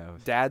Stevens. Yeah, it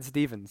was Dad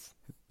Stevens.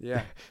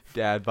 Yeah.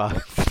 Dad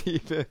Bod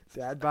Stevens.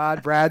 Dad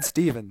bod Brad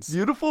Stevens.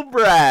 Beautiful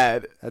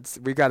Brad.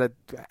 We got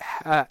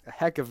a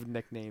heck of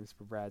nicknames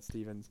for Brad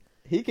Stevens.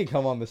 He can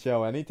come on the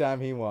show anytime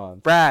he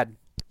wants. Brad,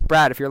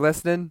 if you're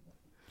listening,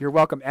 you're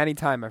welcome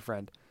anytime, my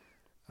friend.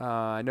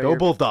 I know Go you're.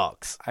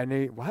 Bulldogs. I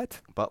know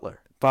what? Butler.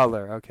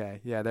 Butler.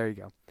 Okay, yeah, there you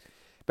go.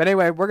 But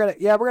anyway, we're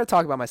gonna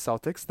talk about my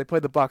Celtics. They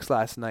played the Bucks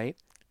last night,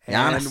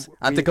 Giannis.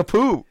 and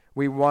Antetokounmpo.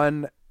 we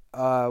won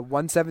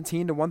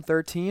 117 to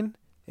 113,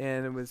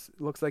 and it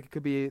looks like it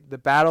could be the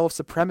battle of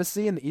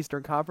supremacy in the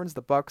Eastern Conference.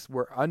 The Bucks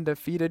were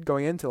undefeated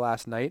going into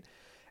last night,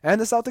 and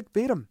the Celtics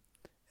beat them.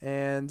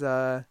 And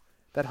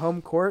that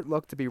home court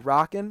looked to be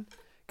rocking.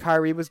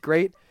 Kyrie was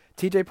great.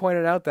 TJ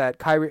pointed out that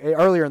Kyrie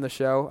earlier in the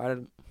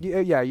show.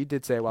 You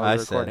did say it while we I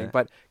were said recording, it.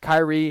 but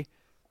Kyrie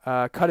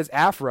cut his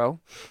afro,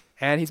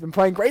 and he's been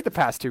playing great the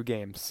past 2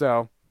 games.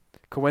 So,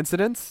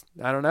 coincidence?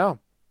 I don't know.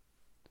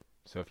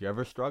 So if you're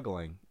ever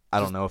struggling, I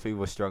don't know if he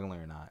was struggling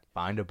or not.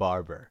 Find a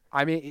barber.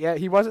 I mean, yeah,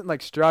 he wasn't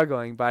like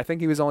struggling, but I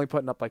think he was only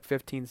putting up like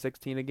 15,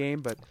 16 a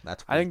game. But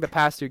That's I think the weak.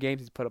 past 2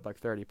 games he's put up like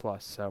 30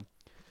 plus. So,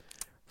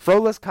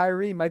 Froless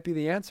Kyrie might be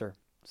the answer.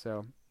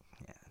 So,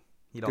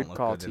 You don't good look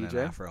call, good in TJ. an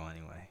afro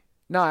anyway.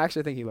 No, I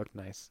actually think he looked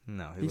nice.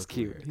 No, He's looked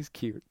cute. weird. He's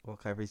cute. Well,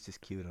 Kyrie's just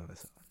cute on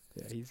his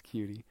own. Yeah, he's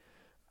cutie.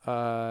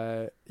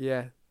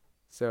 Yeah.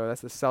 So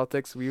that's the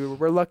Celtics.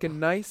 We're looking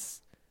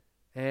nice,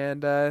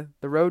 and the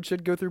road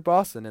should go through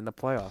Boston in the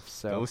playoffs.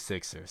 So Go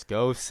Sixers.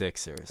 Go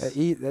Sixers.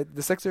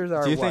 the Sixers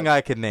are. Do you what? think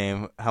I could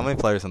name how many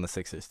players on the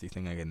Sixers? Do you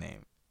think I could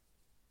name?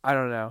 I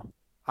don't know.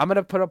 I'm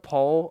gonna put a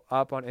poll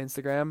up on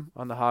Instagram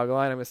on the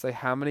Hogline. I'm gonna say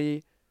how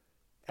many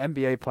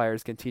NBA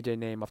players can TJ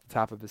name off the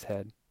top of his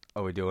head.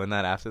 Are we doing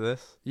that after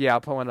this? Yeah,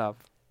 I'll pull one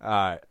up. All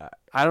right.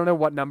 I don't know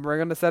what number I'm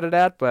gonna set it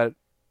at, but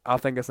I'll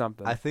think of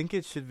something. I think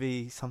it should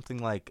be something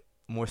like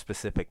more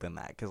specific than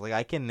that, because like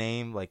I can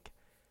name like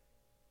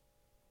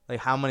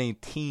how many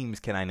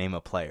teams can I name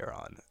a player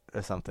on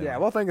or something. Yeah,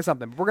 like. we'll think of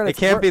something. We're gonna. It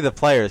can't be the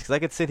players, because I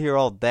could sit here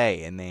all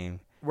day and name.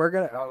 We're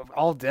gonna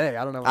all day.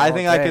 I don't know. I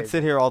think I could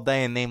sit here all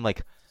day and name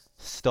like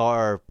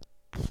star,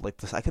 like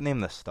this. I could name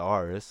the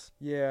stars.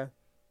 Yeah.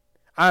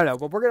 I don't know,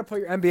 but we're gonna put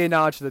your NBA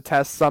knowledge to the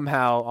test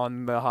somehow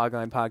on the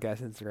Hogline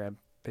Podcast Instagram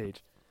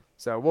page.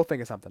 So we'll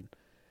think of something.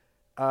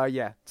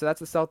 Yeah. So that's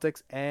the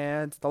Celtics,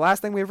 and the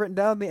last thing we've written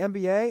down in the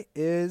NBA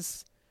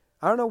is,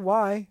 I don't know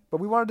why, but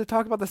we wanted to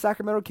talk about the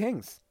Sacramento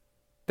Kings.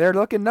 They're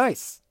looking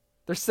nice.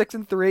 They're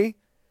 6-3,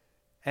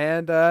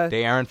 and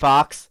De'Aaron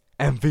Fox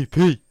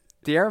MVP.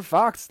 De'Aaron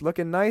Fox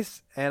looking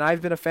nice, and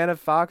I've been a fan of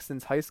Fox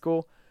since high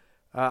school.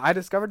 I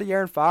discovered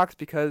De'Aaron Fox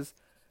because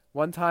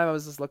one time I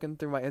was just looking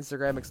through my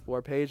Instagram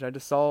Explore page, and I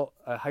just saw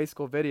a high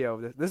school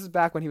video. This is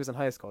back when he was in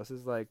high school. This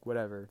is like,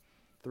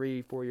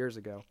 3-4 years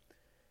ago.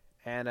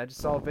 And I just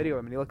saw a video of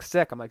him, and he looked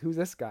sick. I'm like, who's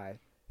this guy?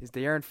 He's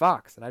De'Aaron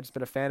Fox, and I've just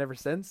been a fan ever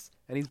since,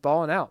 and he's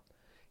balling out.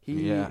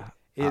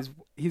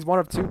 He's one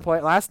of two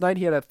players. Last night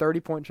he had a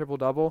 30-point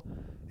triple-double,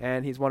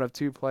 and he's one of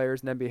two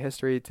players in NBA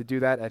history to do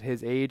that at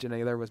his age, and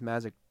the other was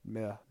Magic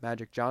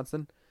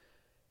Johnson.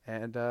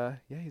 And,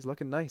 he's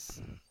looking nice.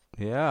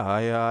 Yeah,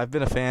 I've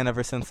been a fan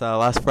ever since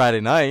last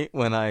Friday night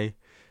when I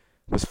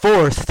was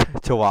forced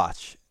to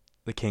watch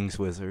the Kings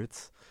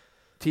Wizards.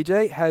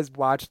 TJ has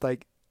watched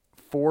like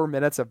 4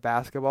 minutes of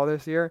basketball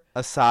this year.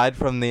 Aside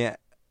from the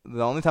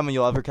only time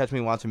you'll ever catch me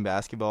watching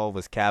basketball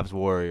was Cavs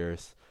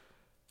Warriors,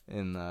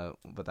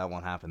 but that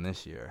won't happen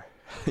this year.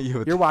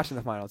 You're watching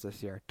the finals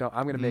this year.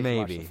 I'm gonna make you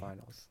watch Maybe. the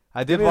finals.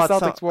 I did watch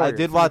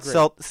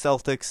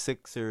Celtics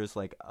Sixers,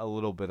 like a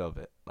little bit of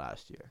it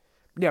last year.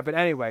 Yeah, but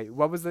anyway, it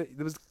was the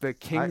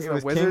Kings It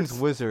was Wizards? Kings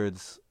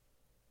Wizards.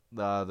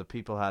 The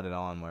people had it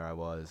on where I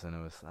was,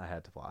 and I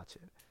had to watch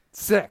it.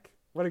 Sick.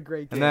 What a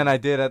great game. And then I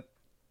did at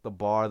the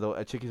bar,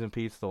 at Chickies and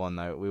Pete's the one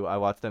night. I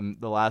watched them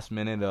the last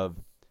minute of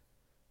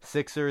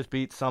Sixers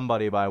beat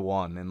somebody by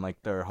 1 in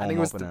like their home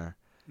opener.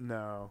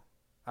 No.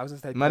 I was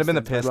gonna say it might have been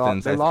the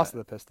Pistons. They lost to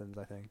the Pistons,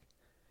 I think.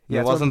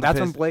 Yeah, that's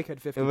when Blake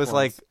had 50 It was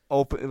points.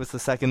 it was the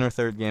second or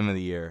third game of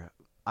the year.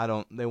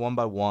 They won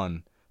by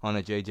 1 on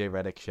a JJ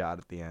Redick shot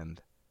at the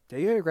end.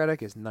 JJ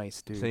Redick is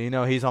nice, dude.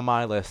 So he's on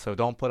my list, so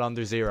don't put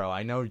under 0.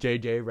 I know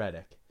JJ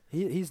Redick.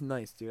 He's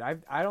nice, dude.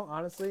 I don't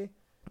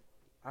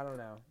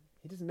know.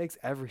 He just makes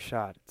every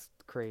shot. It's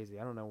crazy.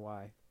 I don't know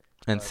why.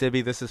 And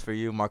Sibby, this is for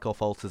you. Markel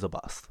Fultz is a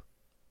bust.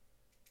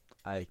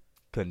 I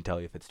couldn't tell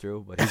you if it's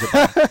true, but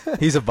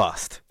he's a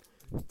bust.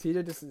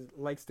 TJ just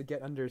likes to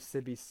get under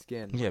Sibby's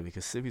skin. Yeah,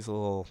 because Sibby's a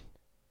little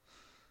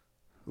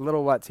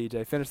what,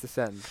 TJ? Finish the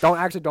sentence. Don't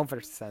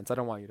finish the sentence. I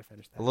don't want you to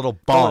finish that. a little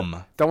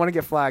bum. Don't want to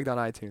get flagged on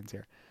iTunes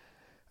here.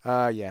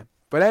 Yeah.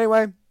 But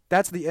anyway,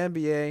 that's the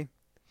NBA.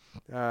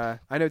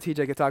 I know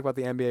TJ could talk about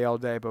the NBA all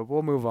day, but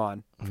we'll move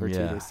on for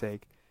TJ's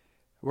sake.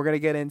 We're going to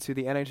get into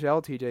the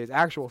NHL, TJ's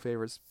actual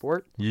favorite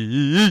sport.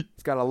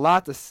 It's got a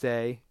lot to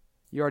say.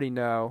 You already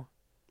know.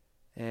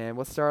 And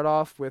we'll start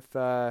off with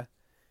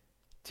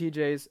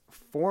TJ's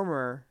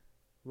former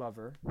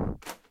lover,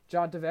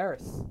 John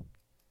Tavares.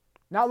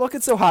 Not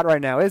looking so hot right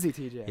now, is he,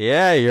 TJ?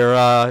 Yeah,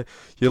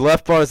 you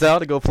left Barzell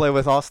to go play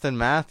with Austin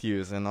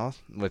Matthews,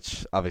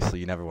 which obviously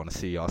you never want to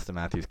see Austin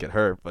Matthews get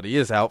hurt, but he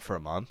is out for a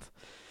month.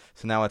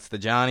 So now it's the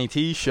Johnny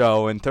T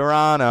show in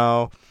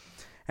Toronto.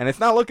 And it's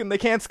not looking, they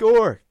can't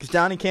score because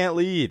Johnny can't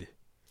lead.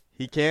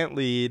 He can't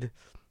lead.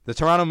 The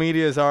Toronto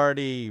media is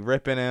already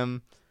ripping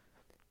him,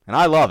 and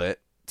I love it.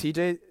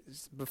 TJ,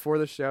 before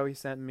the show, he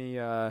sent me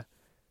a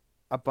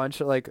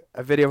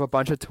video of a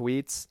bunch of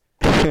tweets,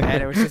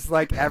 and it was just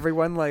like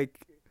everyone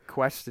like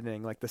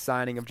questioning like the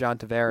signing of John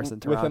Tavares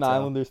in Toronto. With an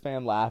Islanders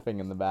fan laughing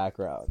in the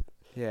background.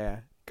 Yeah,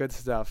 good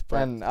stuff.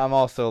 But And I'm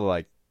also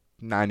like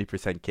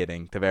 90%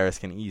 kidding. Tavares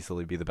can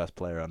easily be the best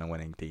player on a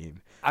winning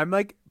team. I'm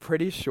like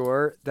pretty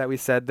sure that we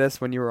said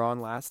this when you were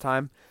on last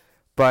time,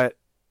 but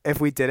if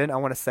we didn't, I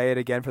want to say it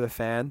again for the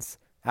fans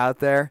out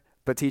there.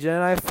 But TJ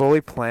and I fully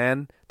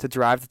plan to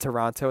drive to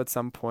Toronto at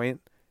some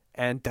point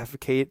and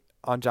defecate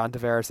on John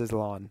Tavares'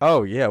 lawn.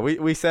 Oh yeah,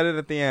 we said it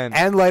at the end.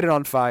 And light it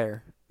on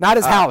fire. Not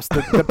his house,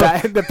 the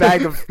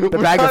bag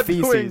of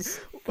feces.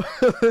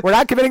 We're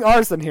not committing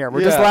arson here.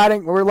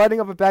 We're lighting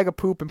up a bag of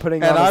poop and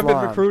putting it on his I've been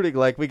lawn. recruiting.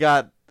 Like we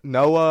got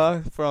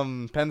Noah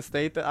from Penn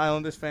State, the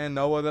Islanders fan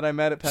Noah that I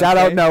met at Penn State. Shout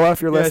out Noah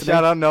if you're listening.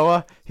 Shout out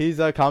Noah. He's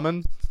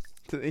coming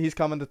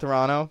to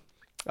Toronto.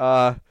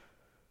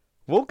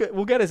 We'll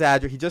get his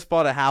address. He just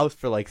bought a house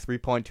for like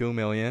 $3.2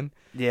 million.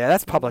 Yeah,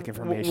 that's public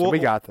information. We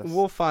got this.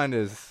 We'll find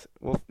his.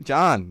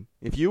 John,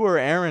 if you or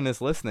Aaron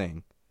is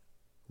listening,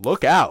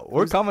 look out.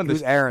 We're coming.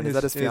 Who's Aaron? Is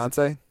that his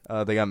fiance?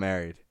 They got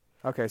married.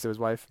 Okay, so his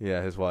wife.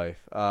 Yeah, his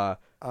wife.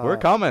 We're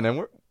coming,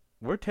 and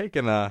we're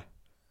taking a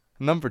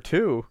number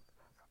 2.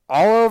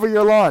 All over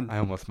your lawn. I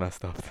almost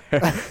messed up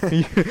there.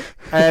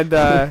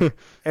 And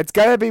it's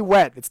gonna be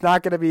wet. It's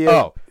not gonna be.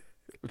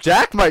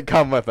 Jack might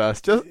come with us.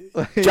 Just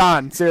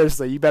John,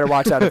 seriously, you better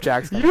watch out if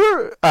Jack's coming.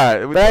 All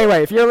right. But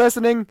anyway, if you're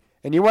listening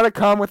and you want to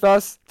come with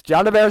us to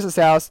John Tavares'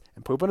 house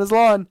and poop on his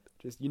lawn,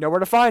 just you know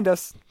where to find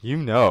us. You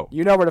know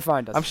where to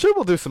find us. I'm sure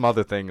we'll do some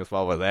other things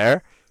while we're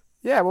there.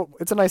 Yeah, well,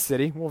 it's a nice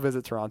city. We'll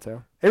visit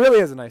Toronto. It really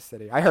is a nice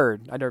city. I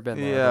heard. I've never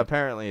been there. Yeah,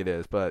 apparently it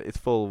is, but it's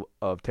full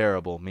of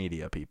terrible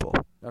media people.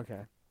 Okay.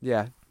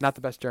 Yeah, not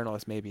the best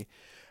journalist, maybe.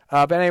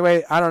 But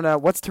anyway, I don't know.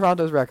 What's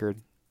Toronto's record?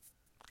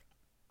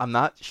 I'm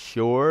not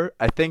sure.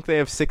 I think they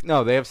have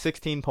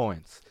 16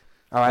 points.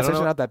 Oh, that's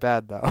actually not that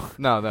bad, though.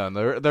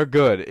 No, they're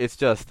good. It's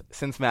just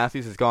since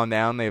Matthews has gone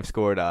down, they've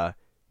scored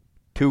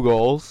 2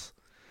 goals.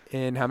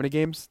 In how many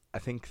games? I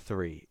think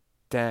 3.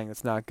 Dang,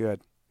 that's not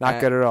good. Not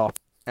good at all.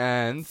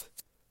 And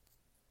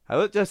I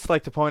would just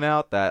like to point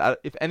out that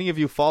if any of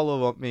you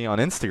follow me on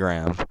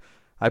Instagram,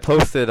 I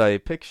posted a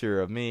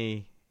picture of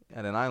me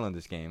at an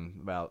Islanders game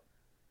about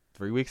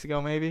 3 weeks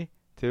ago, maybe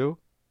 2.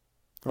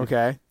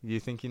 Okay. You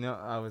think you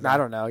know? I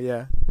don't know.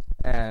 Yeah.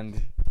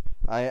 And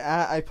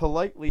I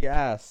politely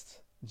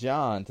asked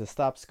John to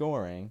stop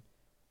scoring,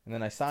 and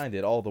then I signed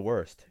it all the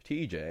worst,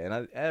 TJ.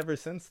 And ever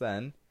since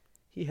then,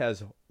 he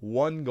has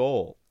 1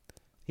 goal.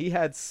 He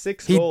had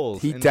 6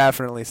 goals. He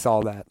definitely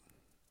saw that.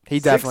 He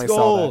definitely 6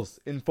 saw goals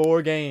in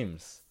 4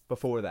 games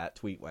before that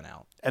tweet went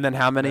out. And then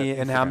how many?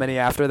 And how many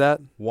after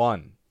that?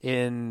 1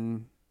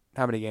 in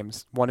how many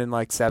games? 1 in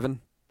like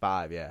 7.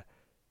 5, yeah.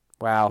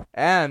 Wow.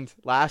 And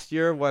last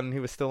year when he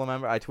was still a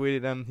member, I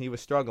tweeted him. He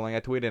was struggling.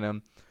 I tweeted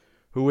him,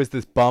 "Who is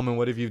this bum and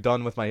what have you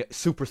done with my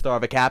superstar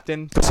of a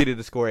captain?" Proceeded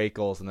to score 8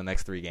 goals in the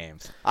next 3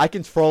 games. I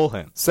control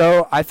him.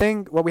 So I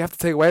think what we have to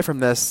take away from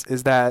this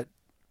is that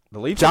the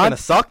Leafs are going to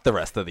suck the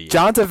rest of the year.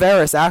 John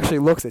Tavares actually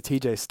looks at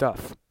TJ's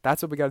stuff.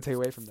 That's what we got to take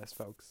away from this,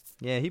 folks.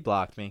 Yeah, he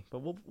blocked me, but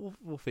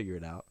we'll figure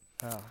it out.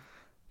 Oh.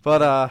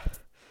 But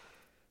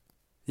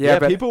yeah,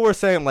 but people were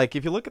saying, like,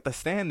 if you look at the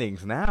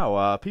standings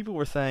now, people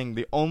were saying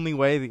the only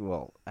way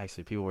people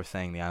were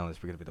saying the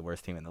Islanders were going to be the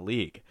worst team in the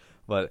league,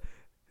 but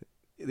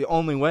the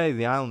only way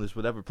the Islanders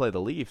would ever play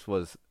the Leafs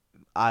was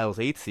Isles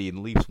 8 seed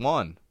and Leafs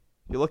 1.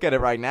 If you look at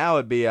it right now,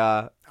 it'd be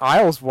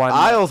Isles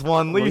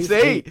 1, Leafs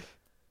 8.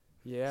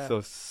 Yeah. So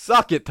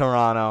suck it,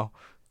 Toronto.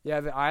 Yeah,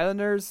 the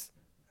Islanders.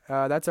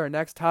 That's our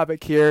next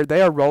topic here.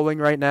 They are rolling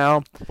right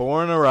now.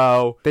 4 in a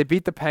row. They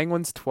beat the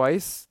Penguins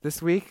twice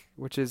this week,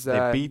 which is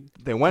They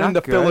went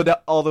into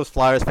Philadelphia. All those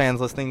Flyers fans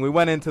listening, we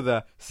went into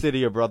the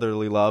city of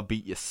brotherly love,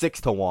 beat you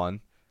 6-1.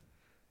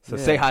 So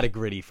say hi to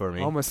Gritty for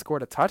me. Almost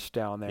scored a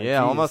touchdown there. Yeah,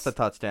 Jeez. almost a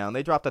touchdown.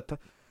 They dropped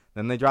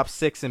then they dropped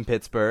 6 in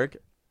Pittsburgh.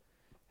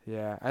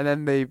 Yeah, and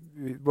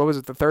then what was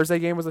it? The Thursday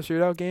game was a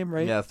shootout game,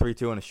 right? Yeah,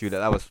 3-2 in a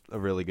shootout. That was a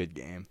really good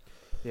game.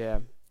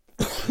 Yeah.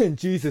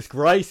 Jesus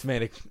Christ,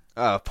 man.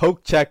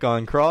 Poke check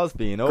on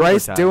Crosby in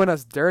Grice overtime. doing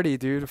us dirty,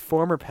 dude.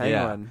 Former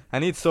Penguin. Yeah. I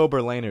need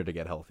sober Laner to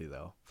get healthy,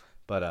 though.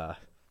 But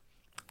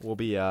we'll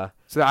be... So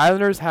the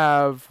Islanders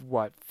have,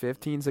 what,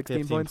 15,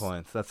 16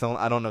 points? That's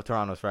I don't know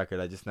Toronto's record.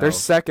 I just know... They're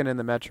second in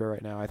the Metro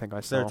right now, I think I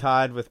saw. They're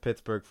tied with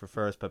Pittsburgh for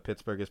first, but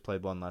Pittsburgh has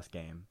played 1 less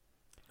game.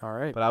 All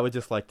right. But I would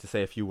just like to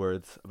say a few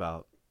words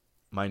about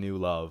my new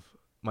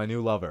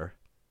lover,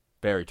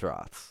 Barry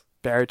Trotz.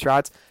 Barry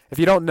Trotz. If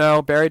you don't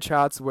know, Barry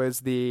Trotz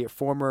was the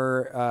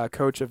former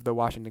coach of the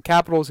Washington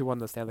Capitals who won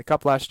the Stanley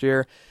Cup last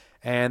year,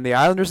 and the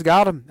Islanders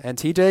got him, and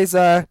TJ's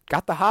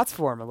got the hots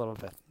for him a little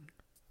bit.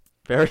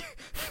 Barry.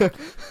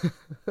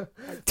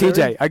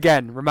 TJ,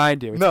 again,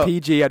 remind you, it's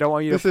PG. I don't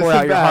want you to pour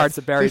out your hearts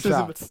to Barry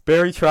Trotz.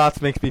 Barry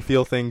Trotz makes me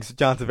feel things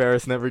John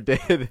Tavares never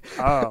did.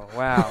 Oh,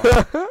 wow.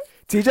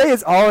 TJ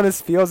is all in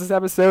his feels this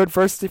episode.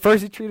 First he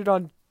cheated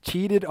on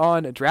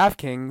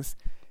DraftKings,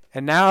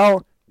 and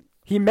now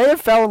he may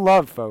have fell in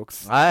love,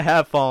 folks. I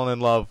have fallen in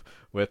love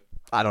with,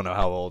 I don't know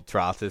how old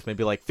Trotz is,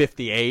 maybe like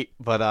 58,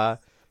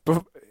 but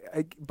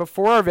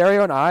before our very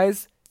own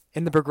eyes,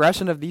 in the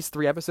progression of these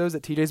 3 episodes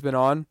that TJ's been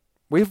on,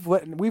 we've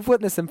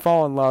witnessed him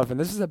fall in love, and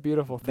this is a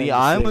beautiful thing. The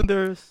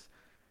Islanders'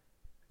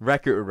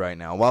 record right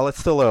now, while it's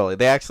still early,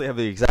 they actually have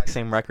the exact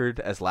same record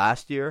as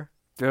last year.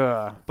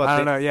 But I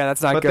don't know. Yeah,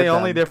 that's not good. But the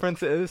only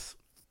difference is,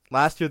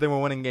 last year they were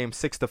winning games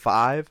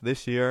 6-5.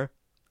 This year,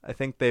 I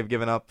think they've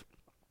given up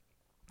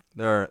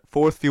their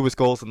 4th fewest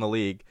goals in the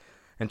league.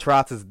 And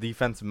Trotz is a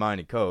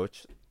defensive-minded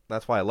coach.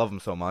 That's why I love him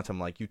so much. I'm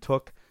like,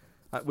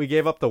 we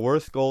gave up the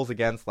worst goals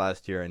against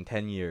last year in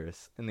 10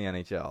 years in the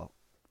NHL.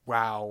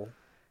 Wow.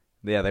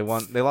 Yeah, they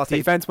lost.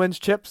 Defense wins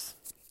chips.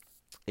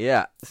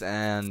 Yeah,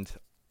 and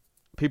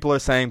people are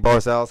saying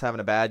Barzal's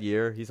having a bad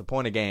year. He's a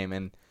point a game,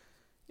 and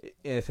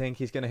I think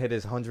he's going to hit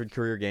his 100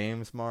 career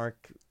games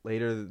mark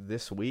later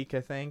this week,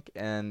 I think.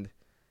 And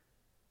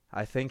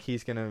I think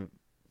he's going to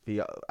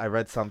I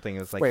read something. It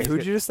was like wait, who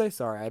did you just say?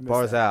 Sorry, I missed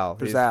Barzal.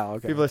 that. Barzal.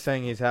 Okay. People are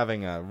saying he's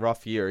having a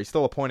rough year. He's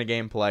still a point a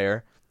game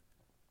player,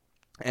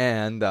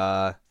 and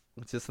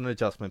it's just an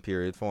adjustment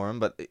period for him.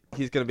 But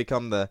he's going to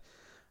become I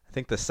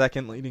think the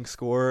second leading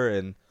scorer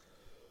and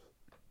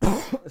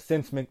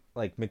since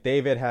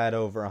McDavid had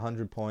over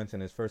 100 points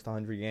in his first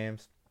 100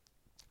 games.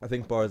 I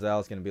think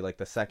Barzal is going to be like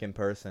the second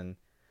person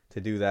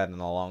to do that in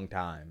a long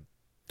time.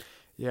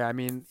 Yeah, I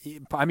mean,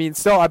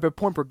 still, a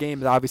point per game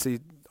is obviously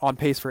on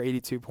pace for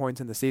 82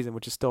 points in the season,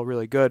 which is still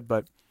really good.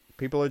 But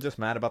people are just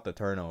mad about the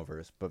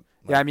turnovers. But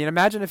yeah, I mean,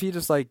 imagine if he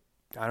just I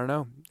don't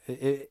know,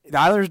 the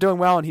Islanders are doing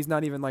well, and he's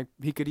not even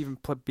he could even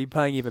be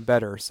playing even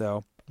better.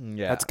 So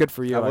yeah, that's good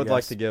for you. I would guess.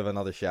 like to give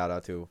another shout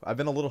out to. I've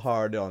been a little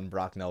hard on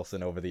Brock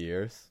Nelson over the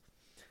years.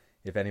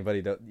 If you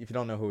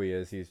don't know who he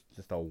is, he's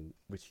just of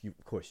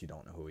course you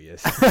don't know who he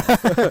is.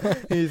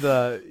 He's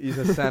a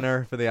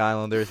center for the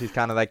Islanders. He's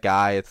kind of that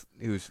guy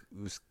who's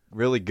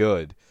really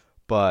good,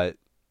 but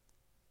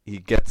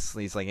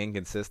he's like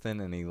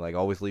inconsistent and he like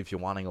always leaves you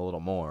wanting a little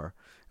more.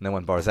 And then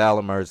when Barzal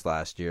emerged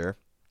last year,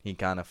 he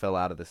kind of fell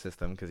out of the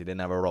system because he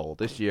didn't have a role.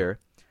 This year,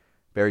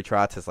 Barry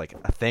Trotz is like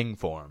a thing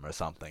for him or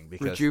something.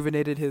 Because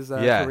rejuvenated his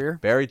career?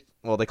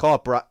 They call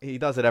it he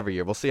does it every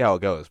year. We'll see how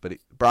it goes. But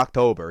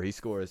Brocktober, he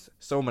scores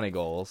so many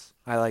goals.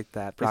 I like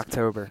that.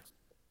 Brocktober.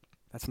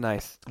 That's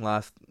nice.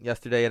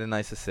 Yesterday he had a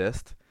nice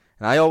assist.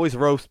 And I always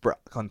roast Brock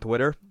on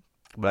Twitter.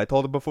 But I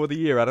told him before the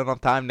year I don't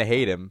have time to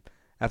hate him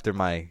after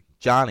my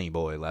Johnny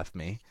boy left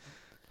me.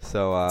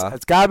 So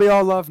it's got to be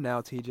all love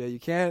now, TJ. You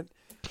can't.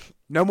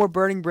 No more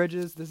burning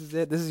bridges. This is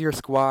it. This is your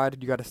squad.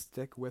 You got to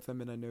stick with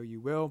them, and I know you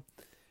will.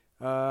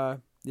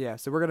 Yeah,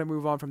 so we're gonna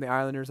move on from the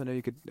Islanders. I know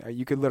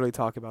you could literally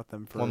talk about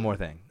them for one more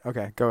thing.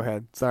 Okay, go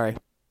ahead. Sorry,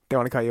 don't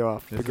want to cut you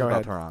off. This But is go about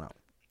ahead. Toronto.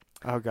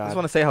 Oh God. I just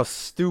want to say how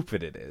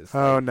stupid it is.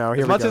 Oh no,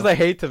 here as we much go. as I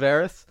hate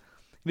Tavares,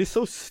 it is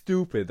so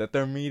stupid that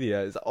their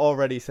media is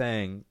already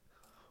saying,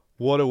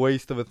 "What a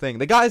waste of a thing."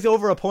 The guy's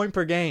over a point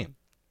per game,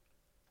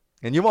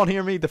 and you won't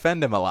hear me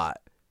defend him a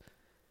lot.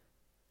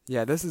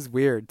 Yeah, this is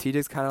weird.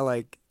 TJ's kind of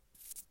like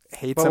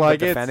hates But, him like,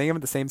 but defending him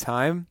at the same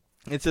time.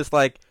 It's just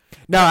like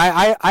No,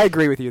 I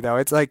agree with you though.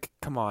 It's like,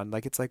 come on,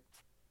 like it's like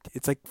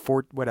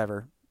for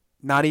whatever.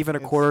 Not even a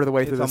quarter of the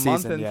way through the season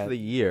It's a month into yet. the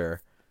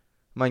year.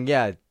 I mean,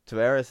 yeah,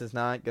 Tavares is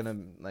not gonna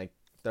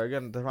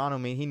Toronto.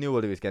 He knew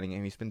what he was getting,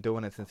 and he's been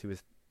doing it since he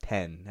was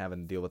 10,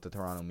 having to deal with the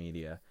Toronto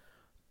media.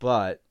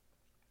 But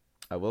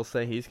I will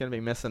say he's gonna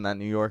be missing that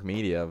New York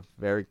media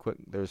very quick.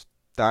 The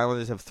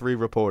Islanders have 3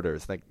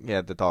 reporters that he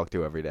had to talk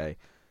to every day.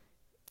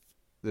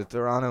 The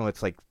Toronto,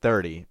 it's like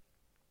 30.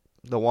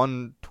 The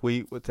one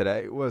tweet with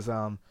today was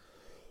the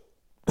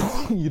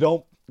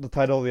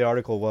title of the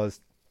article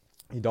was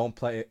you don't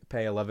pay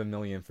 $11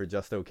 million for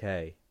just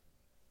okay.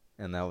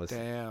 And that was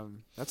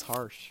Damn, that's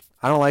harsh.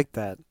 I don't like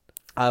that.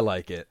 I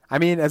like it. I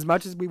mean, as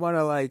much as we want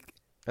to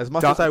As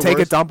much as I take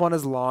a dump on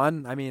his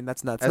lawn, I mean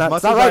that's nuts. As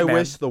much as I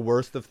wish the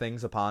worst of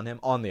things upon him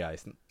on the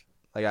ice.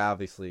 Like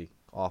obviously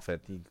off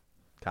it he's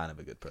kind of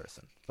a good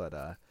person. But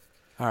all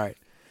right.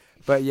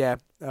 But yeah,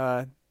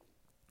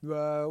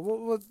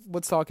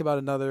 let's talk about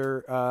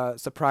another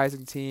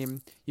surprising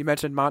team. You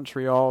mentioned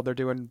Montreal. They're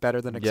doing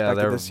better than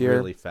expected this year. They're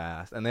really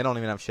fast. And they don't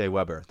even have Shea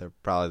Weber. They're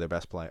probably their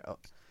best player. Oh,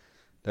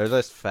 they're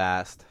just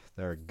fast.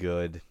 They're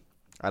good.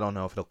 I don't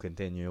know if it'll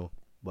continue,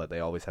 but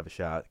they always have a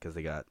shot because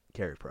they got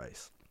Carey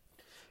Price.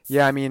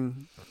 Yeah, I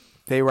mean,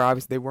 they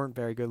weren't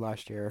very good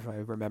last year, if I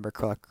remember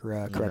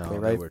correctly,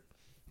 right?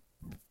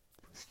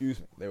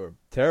 They were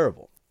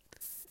terrible.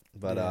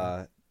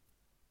 But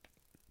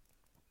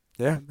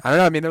yeah, I don't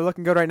know. I mean, they're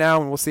looking good right now,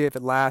 and we'll see if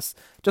it lasts.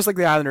 Just like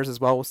the Islanders as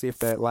well, we'll see if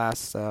that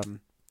lasts.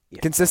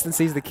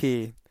 Consistency is the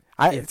key.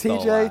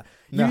 TJ,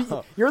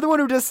 you're the one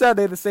who just said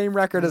they had the same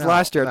record as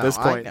last year at this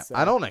point.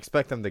 I don't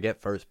expect them to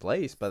get first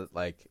place, but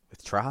like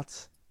with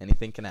Trotz,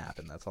 anything can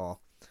happen. That's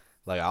all.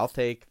 Like I'll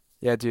take.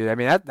 Yeah, dude. I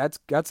mean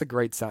that's a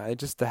great sign.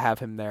 Just to have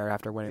him there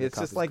after winning. It's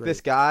the cup just is like great.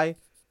 this guy.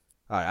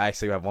 All right, I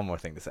actually have one more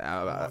thing to say.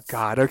 Oh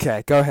God.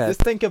 Okay, go ahead.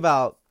 Just think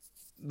about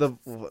the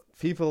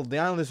people. The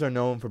Islanders are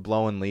known for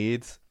blowing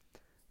leads.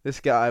 This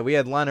guy, we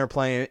had Leonard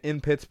playing in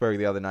Pittsburgh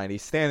the other night.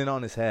 He's standing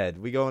on his head.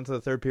 We go into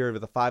the third period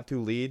with a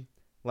 5-2 lead.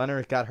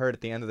 Leonard got hurt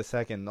at the end of the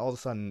second. All of a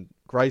sudden,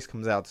 Grice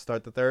comes out to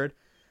start the third.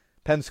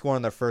 Penn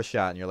scoring their first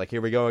shot, and you're like, here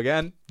we go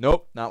again.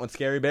 Nope, not when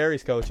Scary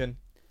Barry's coaching.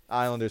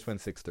 Islanders win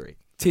 6-3.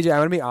 TJ,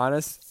 I'm gonna be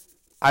honest.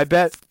 I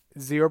bet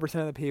 0%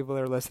 of the people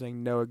that are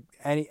listening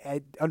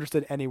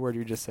understood any word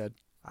you just said.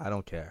 I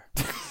don't care.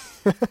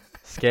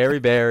 Scary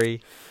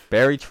Barry,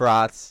 Barry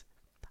Trotz.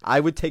 I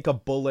would take a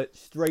bullet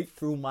straight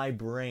through my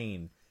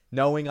brain,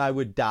 knowing I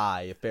would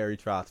die if Barry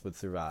Trotz would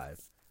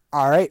survive.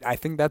 All right, I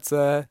think that's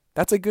a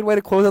good way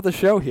to close out the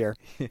show here.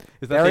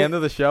 Is that the end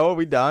of the show? Are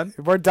we done?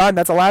 We're done.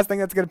 That's the last thing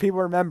that's gonna people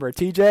remember.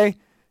 TJ,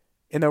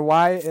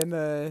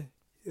 I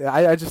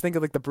just think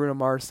of like the Bruno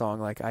Mars song,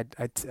 like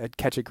I'd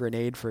catch a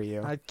grenade for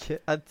you. I'd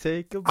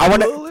take a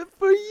bullet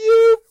for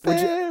you,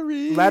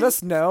 Barry. Let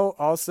us know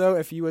also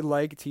if you would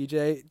like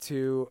TJ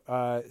to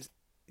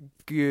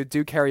do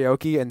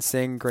karaoke and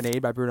sing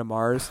 "Grenade" by Bruno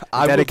Mars.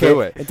 I will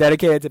do it. And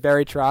dedicate it to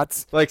Barry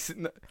Trotz. Like,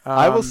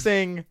 I will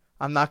sing.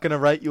 I'm not gonna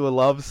write you a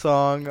love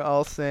song.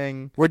 I'll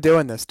sing. We're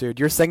doing this, dude.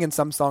 You're singing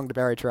some song to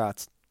Barry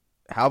Trotz.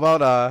 How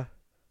about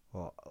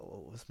Well,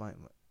 what was my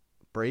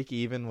 "Break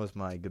Even" was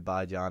my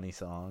 "Goodbye Johnny"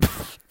 song,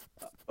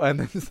 and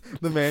then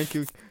the man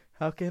who.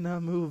 How can I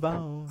move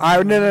on?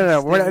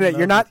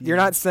 No. You're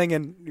not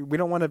singing. We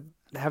don't want to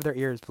have their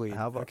ears bleed.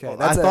 How about, okay,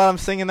 I thought I'm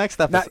singing next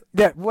episode.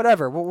 Yeah,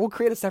 whatever. We'll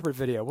create a separate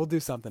video. We'll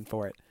do something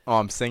for it. Oh,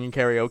 I'm singing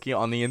karaoke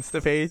on the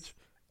Insta page?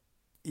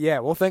 Yeah,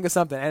 we'll think of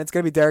something, and it's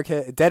gonna be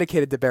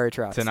dedicated to Barry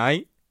Trotz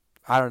Tonight?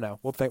 I don't know.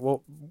 I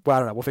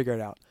don't know. We'll figure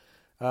it out.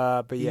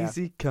 But yeah.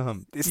 Easy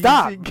come.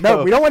 Stop. Easy No,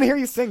 go. we don't want to hear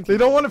you sing. They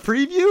don't want a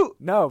preview?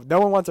 No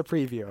one wants a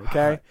preview.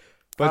 Okay.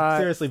 But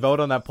seriously, vote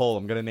on that poll.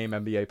 I'm gonna name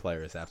NBA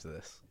players after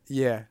this.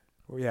 Yeah.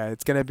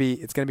 It's gonna be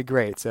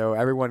great. So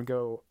everyone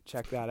go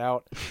check that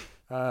out.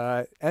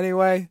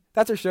 Anyway,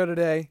 that's our show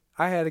today.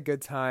 I had a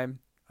good time.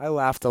 I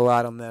laughed a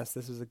lot on this.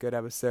 This was a good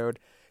episode.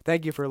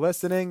 Thank you for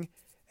listening.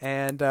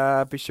 And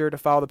be sure to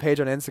follow the page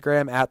on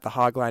Instagram at the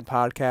Hogline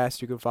Podcast.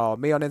 You can follow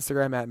me on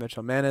Instagram at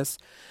Mitchell Manis.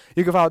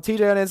 You can follow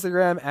TJ on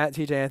Instagram at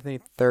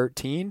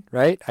TJAnthony13,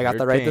 right? I got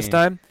that right this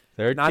time.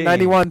 13. Not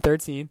 91,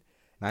 13.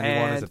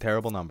 91 is And a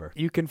terrible number.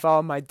 you can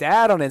follow my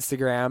dad on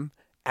Instagram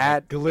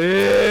at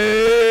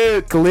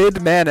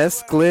Glid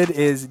Manis. Glid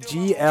is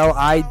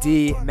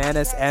Glid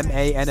Manis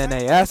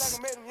Mannas.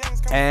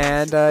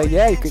 And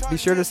you could be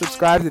sure to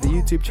subscribe to the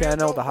YouTube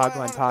channel, the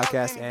Hogline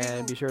Podcast,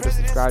 and be sure to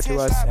subscribe to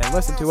us and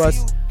listen to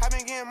us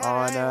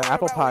on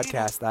Apple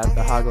Podcasts at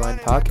the Hogline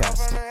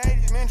Podcast.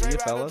 See you,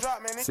 fellas.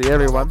 See you,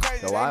 everyone.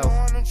 Go Wild.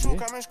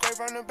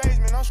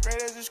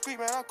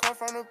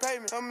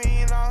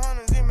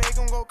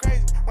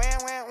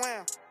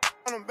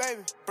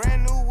 Baby,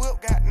 brand new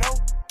whip, got no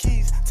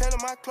keys. Tell them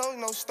my clothes,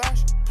 no starch,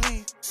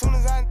 please. Soon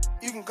as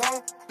you can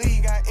go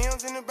leave. Got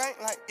M's in the bank,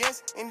 like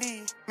yes,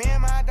 indeed. Me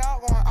and my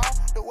dog going all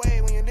the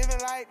way. When you're living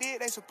like this,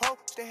 they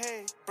supposed to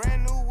have.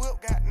 Brand new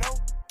whip, got no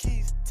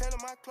keys. Tell them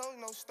my clothes,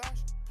 no starch.